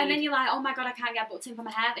be made, and then you're like, oh my god, I can't get booked in for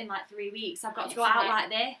my hair in like 3 weeks, I've got to go out like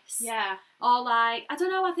this, or like, I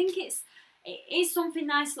don't know, I think it is something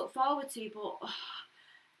nice to look forward to, but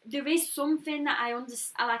there is something that I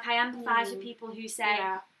understand, like, I empathise with people who say,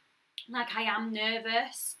 like, I am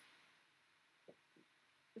nervous.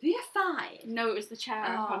 We're fine. No, it was the chair,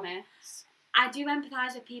 I promise. I do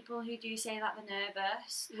empathise with people who do say that they're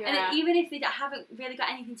nervous. Yeah. And even if they haven't really got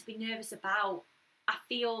anything to be nervous about, I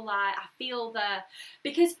feel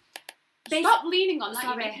because... Stop leaning on that,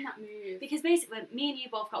 sorry. you're making that move. Because basically, me and you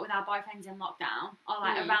both got with our boyfriends in lockdown, or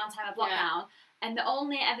like around time of lockdown, and the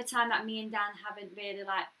only ever time that me and Dan haven't really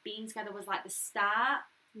like been together was like the start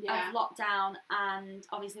of lockdown, and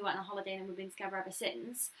obviously we went on holiday and we've been together ever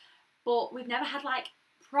since, but we've never had like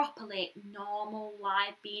properly normal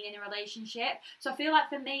life being in a relationship. So I feel like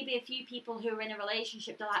for maybe a few people who are in a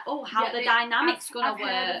relationship, they're like, oh, how the dynamic's gonna work.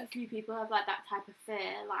 I've heard a few people have like that type of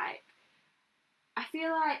fear, like, I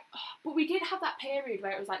feel like, but we did have that period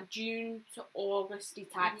where it was like June to Augusty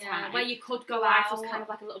type time, where you could go life out. was kind of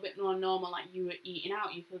like a little bit more normal, like you were eating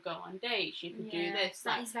out, you could go on dates, you could do this.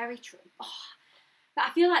 That is very true. But I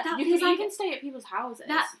feel like that you feels could like... even stay at people's houses.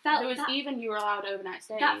 Even you were allowed overnight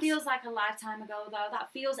stays. That feels like a lifetime ago, though.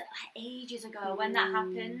 That feels like ages ago when that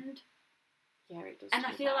happened. Yeah, it does. And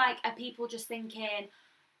I feel like are people just thinking,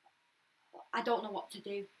 I don't know what to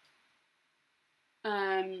do.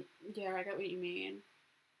 Yeah, I get what you mean.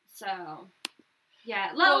 So,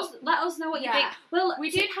 yeah, let us know what you think. Well,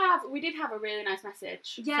 we did have a really nice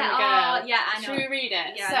message. Yeah, from a girl. I know. Should we read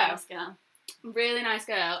it? Yeah, so, nice girl. Really nice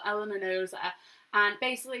girl, Eleanor knows her. And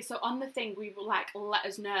basically, so on the thing, we were like, let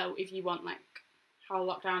us know if you want, like, how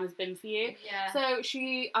lockdown has been for you. Yeah. So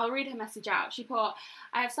I'll read her message out. She put,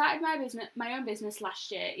 I have started my own business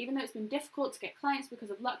last year. Even though it's been difficult to get clients because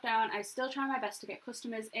of lockdown, I still try my best to get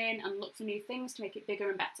customers in and look for new things to make it bigger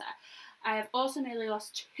and better. I have also nearly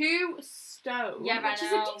lost 2 stone, which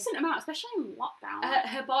is a decent amount, especially in lockdown.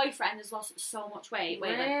 Her boyfriend has lost so much weight.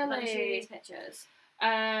 Wait, let me show you these pictures.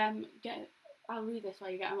 I'll read this while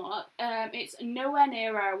you get them up. It's nowhere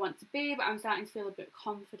near where I want to be, but I'm starting to feel a bit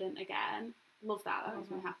confident again. Love that. That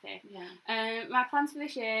makes me happy. Yeah. My plans for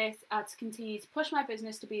this year are to continue to push my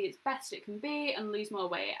business to be its best it can be and lose more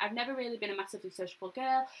weight. I've never really been a massively sociable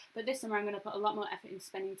girl, but this summer I'm going to put a lot more effort into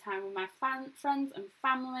spending time with my friends and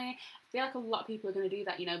family. I feel like a lot of people are going to do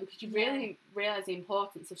that, you know, because you really realise the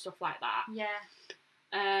importance of stuff like that. Yeah.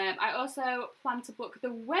 I also plan to book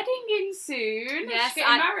the wedding in soon. Yes, She's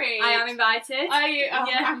getting married. I am invited. Are you? Oh,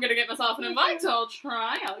 Yeah. I'm going to get myself an invite. I'll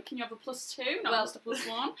try. Can you have a +2, not Well- just a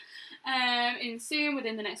 +1? In soon,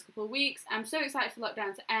 within the next couple of weeks. I'm so excited for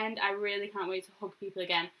lockdown to end. I really can't wait to hug people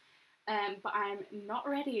again. But I'm not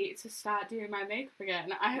ready to start doing my makeup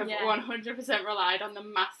again. I have 100% relied on the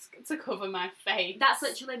mask to cover my face. That's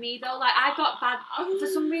literally me though. Like I've got bad, for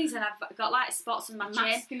some reason I've got like spots on my chin,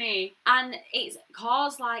 maskne. and it's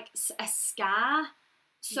caused like a scar.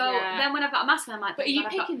 So Yeah. then when I've got a mask on, I'm like, But are you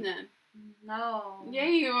 "God, I've got-" picking them? No. Yeah,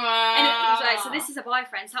 you are. And it was like, so this is a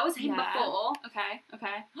boyfriend. So that was him Yeah. before. Okay.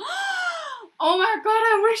 Oh my god,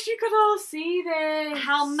 I wish you could all see this.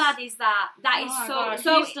 How mad is that? That is Oh my so. God,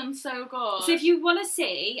 So he's done so good. So if you want to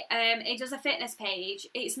see, it does a fitness page.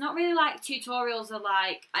 It's not really like tutorials or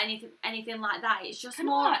like anything like that. It's just kind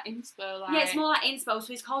more. of like inspo, like. Yeah, it's more like inspo.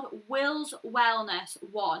 So it's called Will's Wellness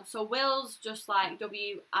 1. So Will's just like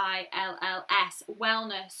WILLS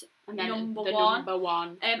Wellness and then number the one. number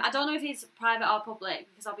one. I don't know if he's private or public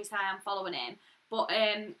because obviously I am following him. But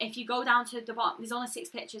if you go down to the bottom, there's only 6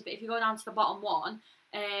 pictures. But if you go down to the bottom one,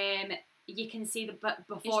 you can see the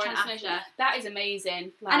before and after. That is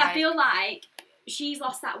amazing. Like, And I feel like she's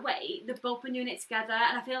lost that weight. They've both been doing it together,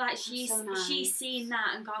 and I feel like she's so nice. she's seen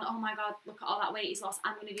that and gone, oh my god, look at all that weight he's lost.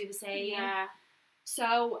 I'm going to do the same. Yeah.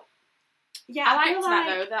 So yeah, I feel liked that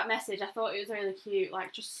like- though. That message. I thought it was really cute.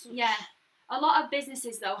 Like just. Yeah, a lot of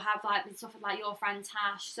businesses though have like stuff like your friend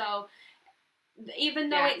Tash. So even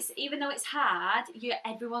though it's hard,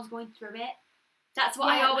 everyone's going through it. That's what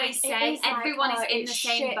I always say. Everyone is in the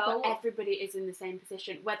same boat. But everybody is in the same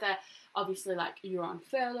position. Whether obviously like you're on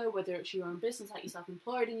furlough, whether it's your own business, like you're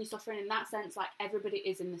self-employed and you're suffering in that sense, like everybody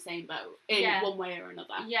is in the same boat in one way or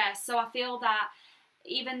another. Yeah, so I feel that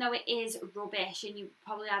even though it is rubbish and you're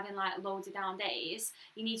probably having like loads of down days,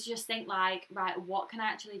 you need to just think like, right, what can I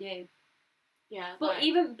actually do? Yeah. But like,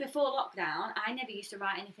 even before lockdown, I never used to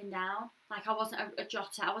write anything down. Like I wasn't a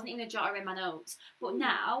jotter. I wasn't even a jotter in my notes. But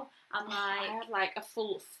now I'm I like, have like a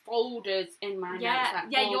full folders in my Yeah, notes. Like,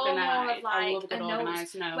 yeah, you're more of, organised. I like, love a good a notes-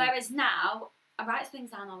 organised note. whereas now I write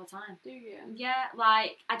things down all the time. Do you? Yeah,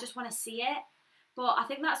 like I just want to see it. But I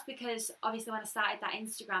think that's because obviously when I started that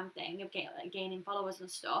Instagram thing of gaining followers and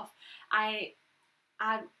stuff, I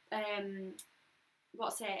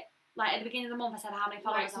what's it? Like at the beginning of the month, I said how many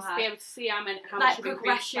followers Like I to be had. able to see how Like much you've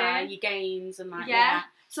increased by progression. your gains and like Yeah.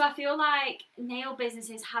 So I feel like nail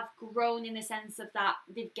businesses have grown in the sense of that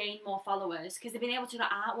they've gained more followers because they've been able to do the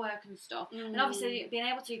artwork and stuff, and obviously being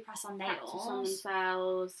able to press on nails. practice on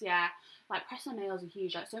themselves. Yeah, like press on nails are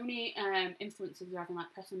huge. Like so many influencers are having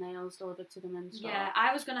like press on nails delivered to them and stuff. Yeah,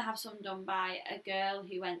 I was gonna have some done by a girl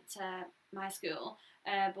who went to my school,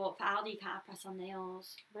 but for Aldi you can't have press on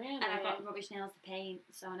nails. Really. And I've got rubbish nails to paint,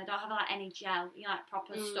 so, and I don't have like any gel, like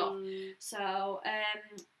proper stuff. Mm. So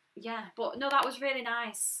yeah, but no, that was really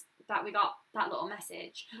nice that we got that little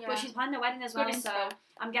message. Yeah. But she's planning a wedding as Good well, so info.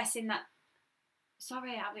 I'm guessing that.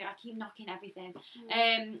 Sorry, I keep knocking everything.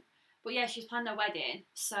 But yeah, she's planning a wedding,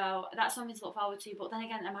 so that's something to look forward to. But then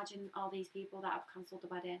again, imagine all these people that have cancelled the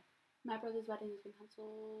wedding. My brother's wedding has been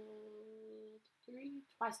cancelled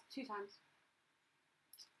 2 times.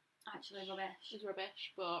 Actually, rubbish. It's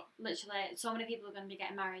rubbish, but Literally, so many people are going to be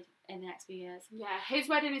getting married in the next few years. yeah, his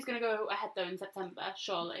wedding is going to go ahead though in September,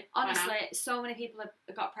 surely. by now. Honestly, so many people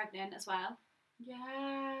have got pregnant as well.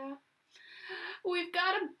 Yeah. We've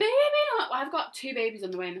got a baby. I've got 2 babies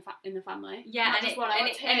on the way in the family. Yeah, Not and, just one, I've got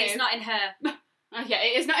and 2. it's not in her. Yeah,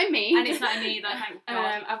 it is not in me. And it's not in me either, thank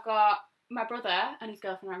God. I've got my brother and his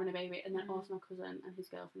girlfriend are having a baby, and then Mm. also my cousin and his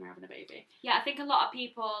girlfriend are having a baby. Yeah, I think a lot of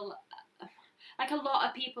people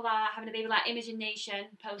are having a baby. Like Imogen Nation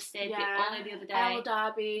posted only the other day. Elle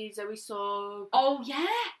Darby, Zoe Sugg. Oh yeah,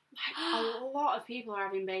 Like, a lot of people are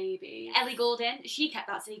having babies. Ellie Goulding. She kept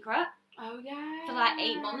that secret Oh yeah. for like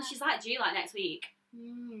 8 months. She's like due like next week.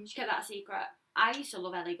 Mm. She kept that a secret. I used to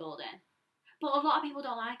love Ellie Goulding, but a lot of people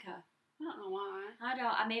don't like her. I don't know why. I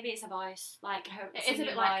don't. Maybe it's a voice, like her. It is a singing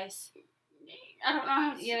bit like- voice. I don't know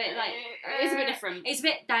how to Yeah, it, like, it is a bit different. It's a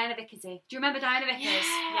bit Diana Vickersy. Do you remember Diana Vickers?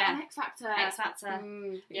 Yeah, and X Factor. X Factor.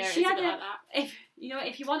 Yeah, She it's a had bit a- like that.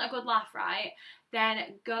 If you want a good laugh, right,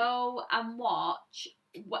 then go and watch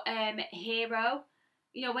Hero.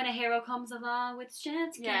 You know, when a hero comes along with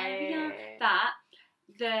strength, Yeah. that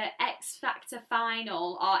the X Factor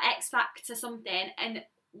final or X Factor something, and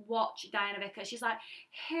watch Diana Vickers. She's like,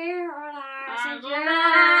 here are ours,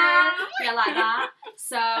 yeah, like that.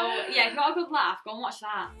 So yeah, if you got a good laugh, go and watch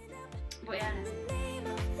that. But yeah. In the name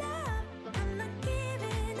of love, I'm not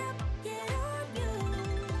giving up yet on you.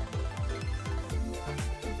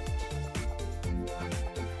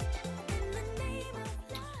 In the name of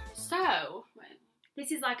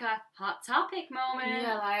This is like a hot topic moment.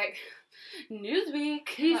 Yeah, like Newsweek.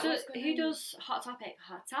 Who Like, does what's going on? hot topic?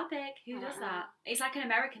 Hot topic. Who I does don't know. that? It's like an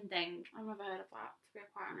American thing. I've never heard of that, to be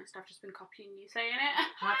quite honest. I've just been copying you saying it.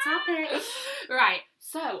 Hot topic. Right,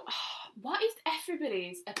 so, what is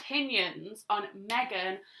everybody's opinions on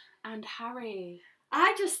Meghan and Harry?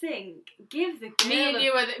 I just think give the girl Me and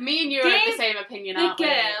you are of the same opinion, the aren't we?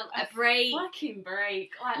 girl a break. Fucking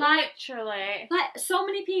break. Like literally. Like so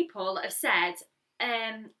many people have said,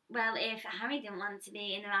 well, if Harry didn't want to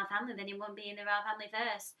be in the royal family, then he wouldn't be in the royal family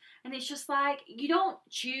first. And it's just like, you don't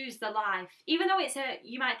choose the life. Even though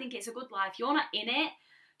you might think it's a good life, you're not in it.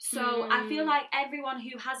 So I feel like everyone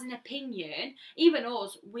who has an opinion, even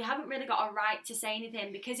us, we haven't really got a right to say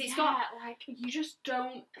anything because it's not... like, you just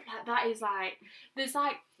don't... Like, that is like... There's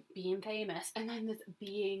like being famous and then there's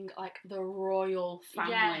being like the royal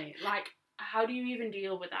family. Yeah. Like, how do you even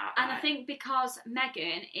deal with that? And like, I think because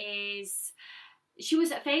Meghan is... She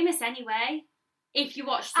was famous anyway, if you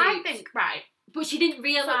watch Suits. I think, right... But she didn't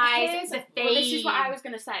realise the fame. Well, this is what I was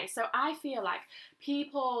going to say. So I feel like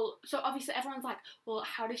people... So obviously everyone's like, well,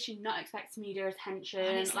 how does she not expect media attention?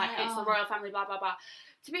 And it's like, it's the royal family, blah, blah, blah.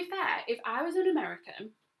 To be fair, if I was an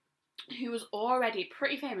American who was already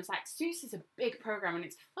pretty famous, like Suits is a big programme and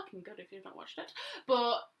it's fucking good if you've not watched it.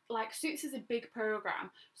 But like Suits is a big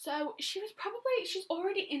programme. So she's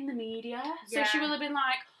already in the media. So she Yeah. will have been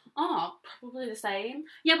like, oh, probably the same.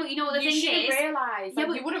 Yeah, but you know what the You thing should is? realise. Yeah, Like,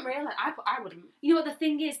 but- you wouldn't realise. I wouldn't. You know what the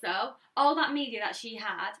thing is, though? All that media that she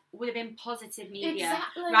had would have been positive media.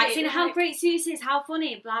 Exactly. Right, saying how like- great Suits is, how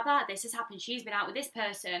funny, blah, blah, this has happened, she's been out with this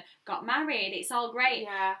person, got married, it's all great.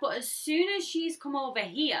 Yeah. But as soon as she's come over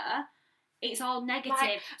here, it's all negative.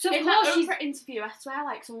 Like, so of in course that she's... Oprah interview, I swear,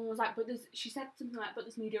 like someone was like, she said something like, but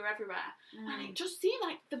there's media everywhere. And it just seemed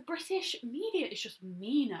like the British media is just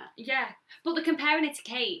meaner. Yeah, but they're comparing it to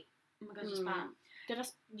Kate. Oh my god, just spat. Did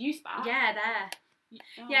you spat? Yeah, there.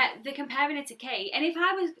 Oh. Yeah, they're comparing it to Kate. And if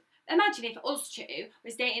I was... Imagine if us two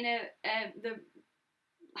was dating the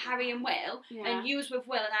Harry and Will, Yeah. and you was with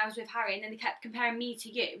Will and I was with Harry, and then they kept comparing me to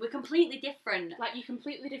you. We're completely different. Like, you're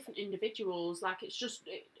completely different individuals. Like, it's just...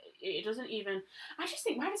 It doesn't even... I just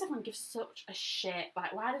think, why does everyone give such a shit?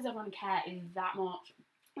 Like, why does everyone care that much?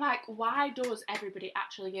 Like, why does everybody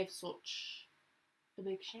actually give such a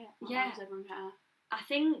big shit? Like, Yeah. Why does everyone care? I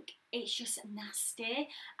think it's just nasty,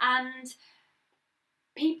 and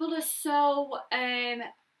people are so they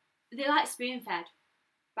like spoon fed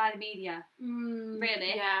by the media,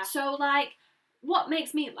 really. Yeah. So like, what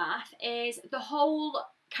makes me laugh is the whole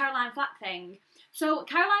Caroline Flack thing. So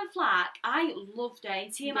Caroline Flack, I loved her in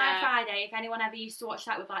TMI Yeah. Friday. If anyone ever used to watch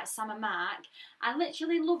that with like Sam and Mark, I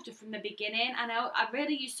literally loved her from the beginning. And I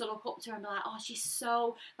really used to look up to her and be like, oh, she's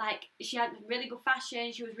so like, she had really good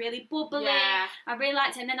fashion. She was really bubbly. Yeah. I really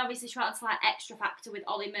liked her. And then obviously she went on to like Extra Factor with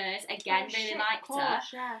Ollie Murs again. Oh, really shit, liked of her.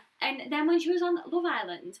 course, yeah. And then when she was on Love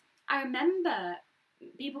Island, I remember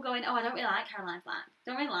people going, oh, I don't really like Caroline Flack.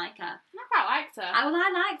 Don't really like her. I quite liked her. I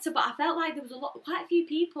liked her, but I felt like there was quite a few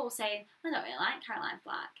people saying, I don't really like Caroline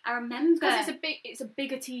Flack. I remember... Because it's a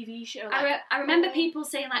bigger TV show. Like, I remember people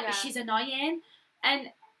saying, like, Yeah. she's annoying. And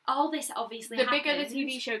all this obviously the happened. bigger the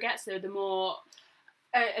TV show gets, though, the more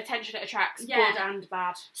attention it attracts, Yeah. good and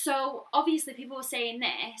bad. So, obviously, people were saying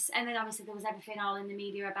this, and then obviously there was everything all in the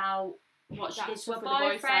media about what she That did to stuff her with the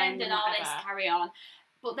boyfriend boyfriend and all this whatever. carry on.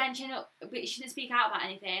 But then she didn't speak out about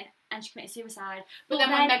anything, and she committed suicide. But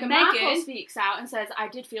then when Meghan Markle speaks out and says, I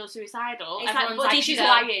did feel suicidal, It's like, everyone's but like, did you she's though?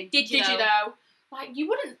 lying. Did you though? though? Like, you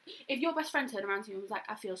wouldn't... If your best friend turned around to you and was like,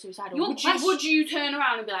 I feel suicidal, You would wouldn't you turn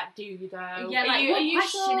around and be like, do you though? Yeah, Are like, you, you are you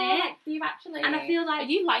question sure? it. Like, do you actually? And I feel like... Are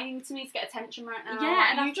you lying to me to get attention right now? Yeah,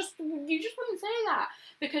 Like, and you just wouldn't say that.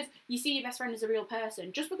 Because you see your best friend as a real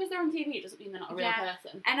person. Just because they're on TV, it doesn't mean they're not a real Yeah.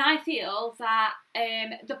 person. And I feel that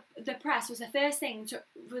the press was the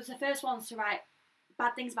first ones to write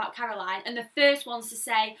bad things about Caroline, and the first ones to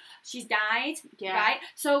say she's died. Yeah. Right.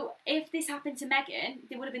 So if this happened to Meghan,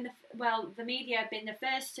 they would have been the media had been the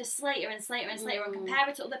first to slate her and slate her and slate her and compare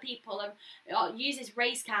her to other people and use this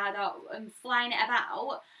race card and flying it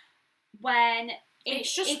about. When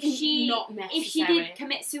It's just if she not necessary. If she did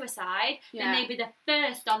commit suicide, Yeah. then they'd be the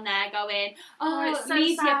first on there going, Oh, oh, it's so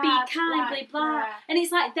media, sad, be kind, like, blah, blah. yeah. And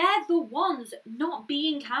it's like, they're the ones not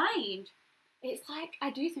being kind. It's like,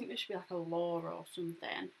 I do think there should be like a law or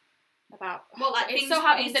something about... Well, like, it's things so put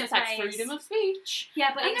happens into then it's like place. freedom of speech.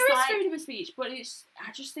 Yeah, but And it's there is like, freedom of speech, but it's...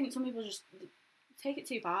 I just think some people just take it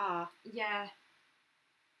too far. yeah,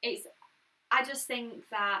 I just think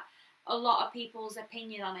that a lot of people's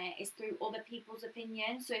opinion on it is through other people's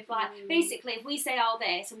opinion. So if basically if we say all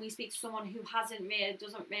this and we speak to someone who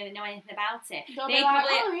doesn't really know anything about it, They'll they be like,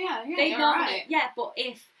 probably, oh yeah, they you're know, right. yeah. But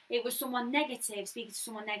if it was someone negative, speaking to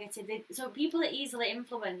someone negative, so people are easily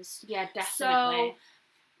influenced. Yeah, definitely. So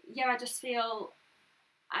yeah, I just feel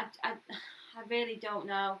I really don't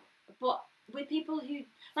know, but with people who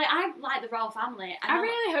like I like the royal family. I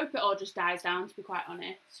really hope it all just dies down, to be quite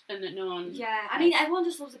honest, and that no one. Yeah, I mean, everyone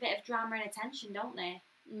just loves a bit of drama and attention, don't they?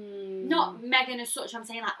 Not Meghan as such. I'm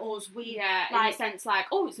saying like us. Yeah, like, in the sense like,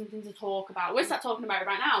 oh, it's something to talk about. We're start talking about it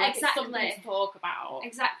right now. Like, exactly. It's something to talk about.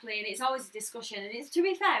 Exactly, and it's always a discussion. And it's, to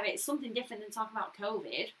be fair, it's something different than talking about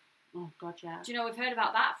COVID. Oh God, yeah. Do you know, we've heard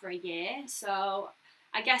about that for a year, so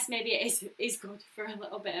I guess maybe it is good for a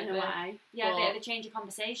little bit in of a way. Yeah, a bit of a change of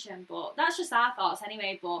conversation. But that's just our thoughts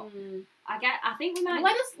anyway. But I think we might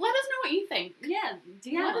let us know what you think. Yeah,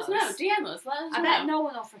 DM let us know. DM us. Let us know. I bet no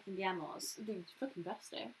one will freaking DM us. The fucking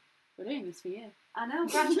best do. We're doing this for you. I know.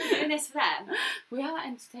 We're actually doing this for them. We are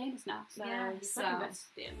entertainers now, so yeah. So fucking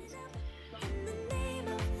best DM us. In the name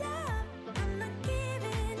of love, I'm not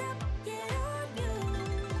giving up yet on you.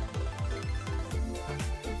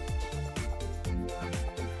 In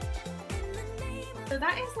the name So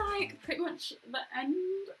that is like pretty much the end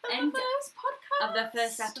of the first podcast. Of the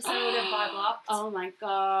first episode of Boy Blocked. Oh my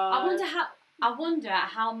God. I wonder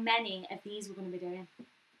how many of these we're going to be doing.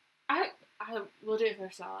 I will do it for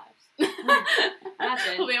our lives.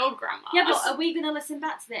 Imagine. We'll be all grandmas. Yeah, but are we going to listen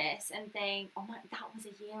back to this and think, oh my, that was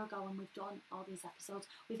a year ago when we've done all these episodes.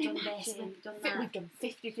 We've done this, we've done that. We've done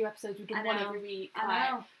 52 episodes. We've done one every week. I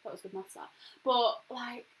know. That was good maths, that. But,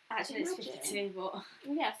 like... Actually, it's 52, but...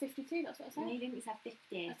 Yeah, 52, that's what I said. No, you didn't, you said 50.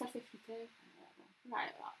 I said 52.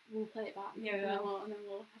 Right, we'll play it back. Yeah, and then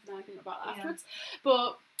we'll have an argument about that Yeah. afterwards.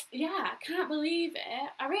 But yeah, I can't believe it.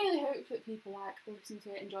 I really hope that people listen to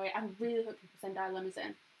it, enjoy it. I really hope people send dilemmas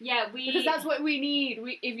in. Yeah, because that's what we need.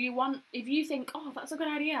 If you think, oh, that's a good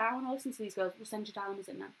idea, I want to listen to these girls, we'll send your dilemmas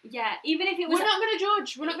in then. Yeah, even if it was... We're not going to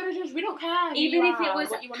judge. We're not going to judge. We don't care. Even if it was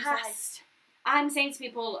what you want past... to say. I'm saying to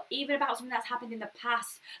people, even about something that's happened in the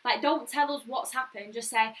past, like, don't tell us what's happened,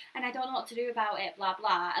 just say, and I don't know what to do about it, blah,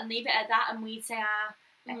 blah, and leave it at that, and we'd say our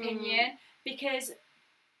opinion, because,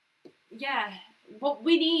 yeah, what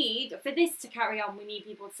we need, for this to carry on, we need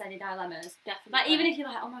people to send in dilemmas. Definitely. Like, even if you're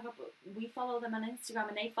like, oh my God, but we follow them on Instagram,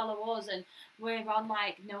 and they follow us, and we're on,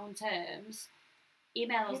 like, known terms,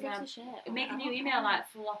 email us, make a new email, like,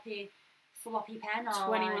 floppy pen or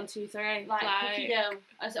 2123 like cookie dough,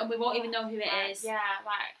 and we won't even know who it is. Yeah,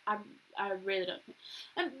 like I really don't.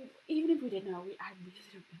 And even if we did know, I really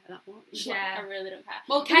don't care that much. Yeah, like, I really don't care.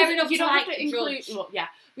 Well, care enough you to don't like have to include. judge. Well, yeah,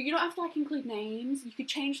 but you don't have to like include names. You could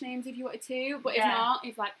change names if you wanted to, but Yeah. if not,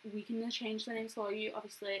 if like we can change the names for you,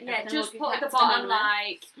 obviously. Yeah, then just we'll put at the kept bottom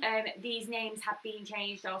anonymous. like these names have been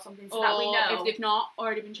changed or something, so or that we know. if they've not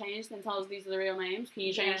already been changed, then tell us these are the real names. Can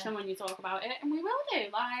you change Yeah. them when you talk about it? And we will do.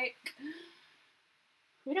 Like.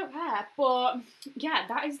 We don't care, but yeah,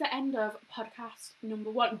 that is the end of podcast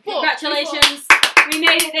number 1. But Congratulations, we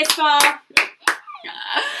made it this far.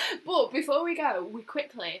 But before we go,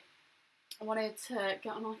 I wanted to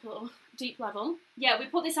get on like a little deep level. Yeah, we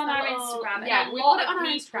put this on our Instagram. Yeah, and we a lot put it on of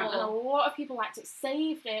our people, Instagram, and a lot of people liked it.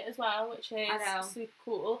 Saved it as well, which is super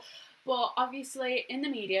cool. But obviously, in the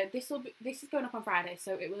media, this is going up on Friday,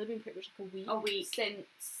 so it will have been pretty much like a week since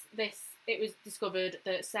this. It was discovered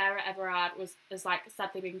that Sarah Everard has like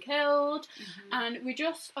sadly been killed, and we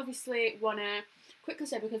just obviously want to quickly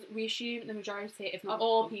say, because we assume the majority, if not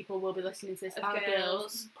all people, will be listening to this are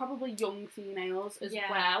girls, probably young females as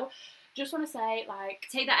well. Just want to say, like,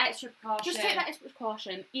 take that extra precaution. Just take that extra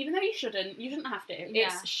precaution, even though you shouldn't have to. Yeah.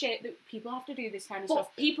 It's shit that people have to do this kind of but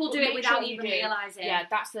stuff. People do it without even realising. Yeah,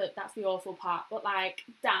 that's the awful part. But like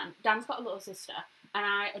Dan's got a little sister, and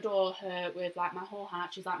I adore her with like my whole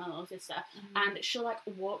heart. She's like my little sister, and she'll like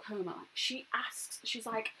walk home. And like she's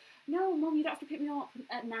like, no, Mum, you don't have to pick me up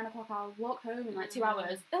at 9 o'clock. I'll walk home in like 2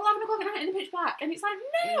 hours. 11 o'clock at night in the pitch black, and it's like,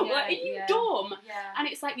 no, like, are you dumb? Yeah. And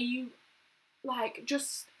it's like you. Like,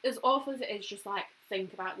 just as awful as it is, just like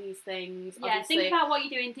think about these things. Yeah, obviously. think about what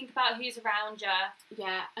you're doing. Think about who's around you.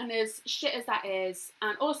 Yeah, and as shit as that is,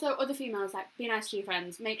 and also other females, like, be nice to your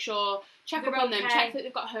friends. Make sure, check up on them, check that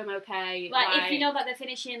they've got home okay. Like, if you know that they're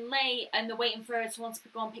finishing late and they're waiting for someone to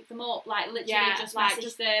go and pick them up, like, literally just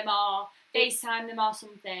message them or FaceTime them or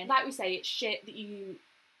something. Like we say, it's shit that you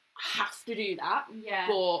have to do that. Yeah.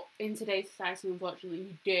 But in today's society, unfortunately,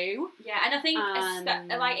 you do. Yeah, and I think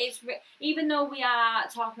like it's even though we are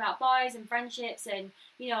talking about boys and friendships and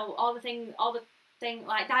you know all the thing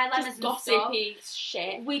like dilemmas just and gossipy stuff,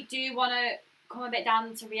 shit. We do want to come a bit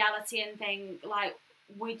down to reality and think like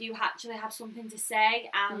we do actually have something to say,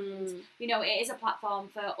 and you know, it is a platform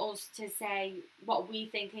for us to say what we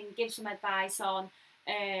think and give some advice on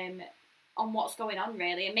what's going on,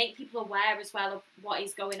 really, and make people aware as well of what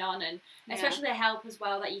is going on, and especially the help as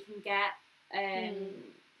well that you can get.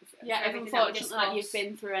 If unfortunately like, you've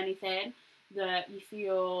been through anything that you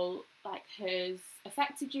feel like has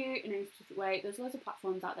affected you in any specific way, there's loads of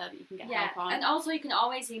platforms out there that you can get help on. And also you can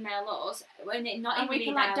always email us, and we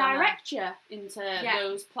can like direct you into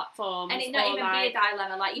those platforms. And it not even be a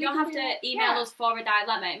dilemma. Like, you don't have to email us for a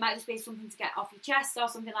dilemma. It might just be something to get off your chest or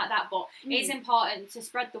something like that. But it's important to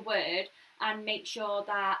spread the word and make sure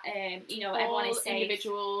that you know, everyone is safe.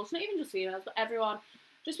 Individuals, not even just females, but everyone.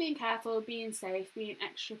 Just being careful, being safe, being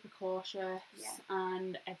extra precautious,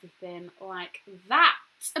 and everything like that.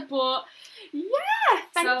 But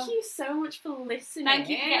thank you so much for listening. Thank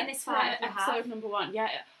you for getting this far. Episode number 1. Yeah.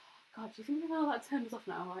 God, do you think they're gonna like turn us off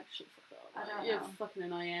now? Like, shut the fuck up. I don't know. You're fucking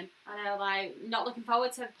annoying. I know, like, not looking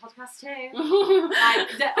forward to podcast 2.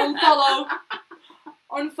 Like, unfollow.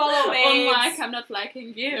 Unfollow me. Unlike I'm not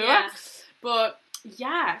liking you. Yeah. But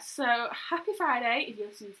yeah, so happy Friday if you're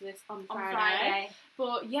listening to this on Friday.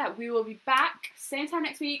 But yeah, we will be back same time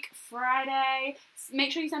next week, Friday.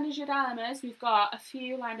 Make sure you send us your dilemmas. We've got a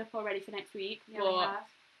few lined up already for next week. Yeah, we have.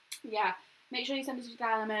 Yeah, make sure you send us your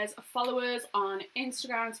dilemmas. Follow us on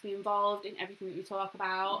Instagram to be involved in everything that we talk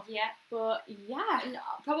about. Yeah. But yeah. And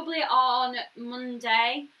probably on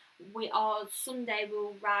Monday or Sunday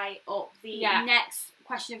we'll write up the next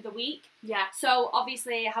question of the week. Yeah. So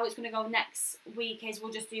obviously how it's going to go next week is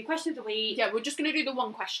we'll just do question of the week. Yeah, we're just going to do the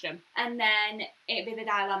one question. And then it'll be the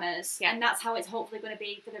dilemmas. Yeah. And that's how it's hopefully going to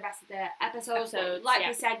be for the rest of the episodes. But like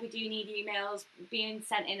we said, we do need emails being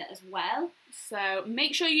sent in as well. So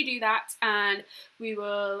make sure you do that, and we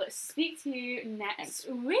will speak to you next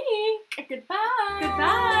week. Goodbye.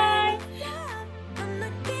 Goodbye.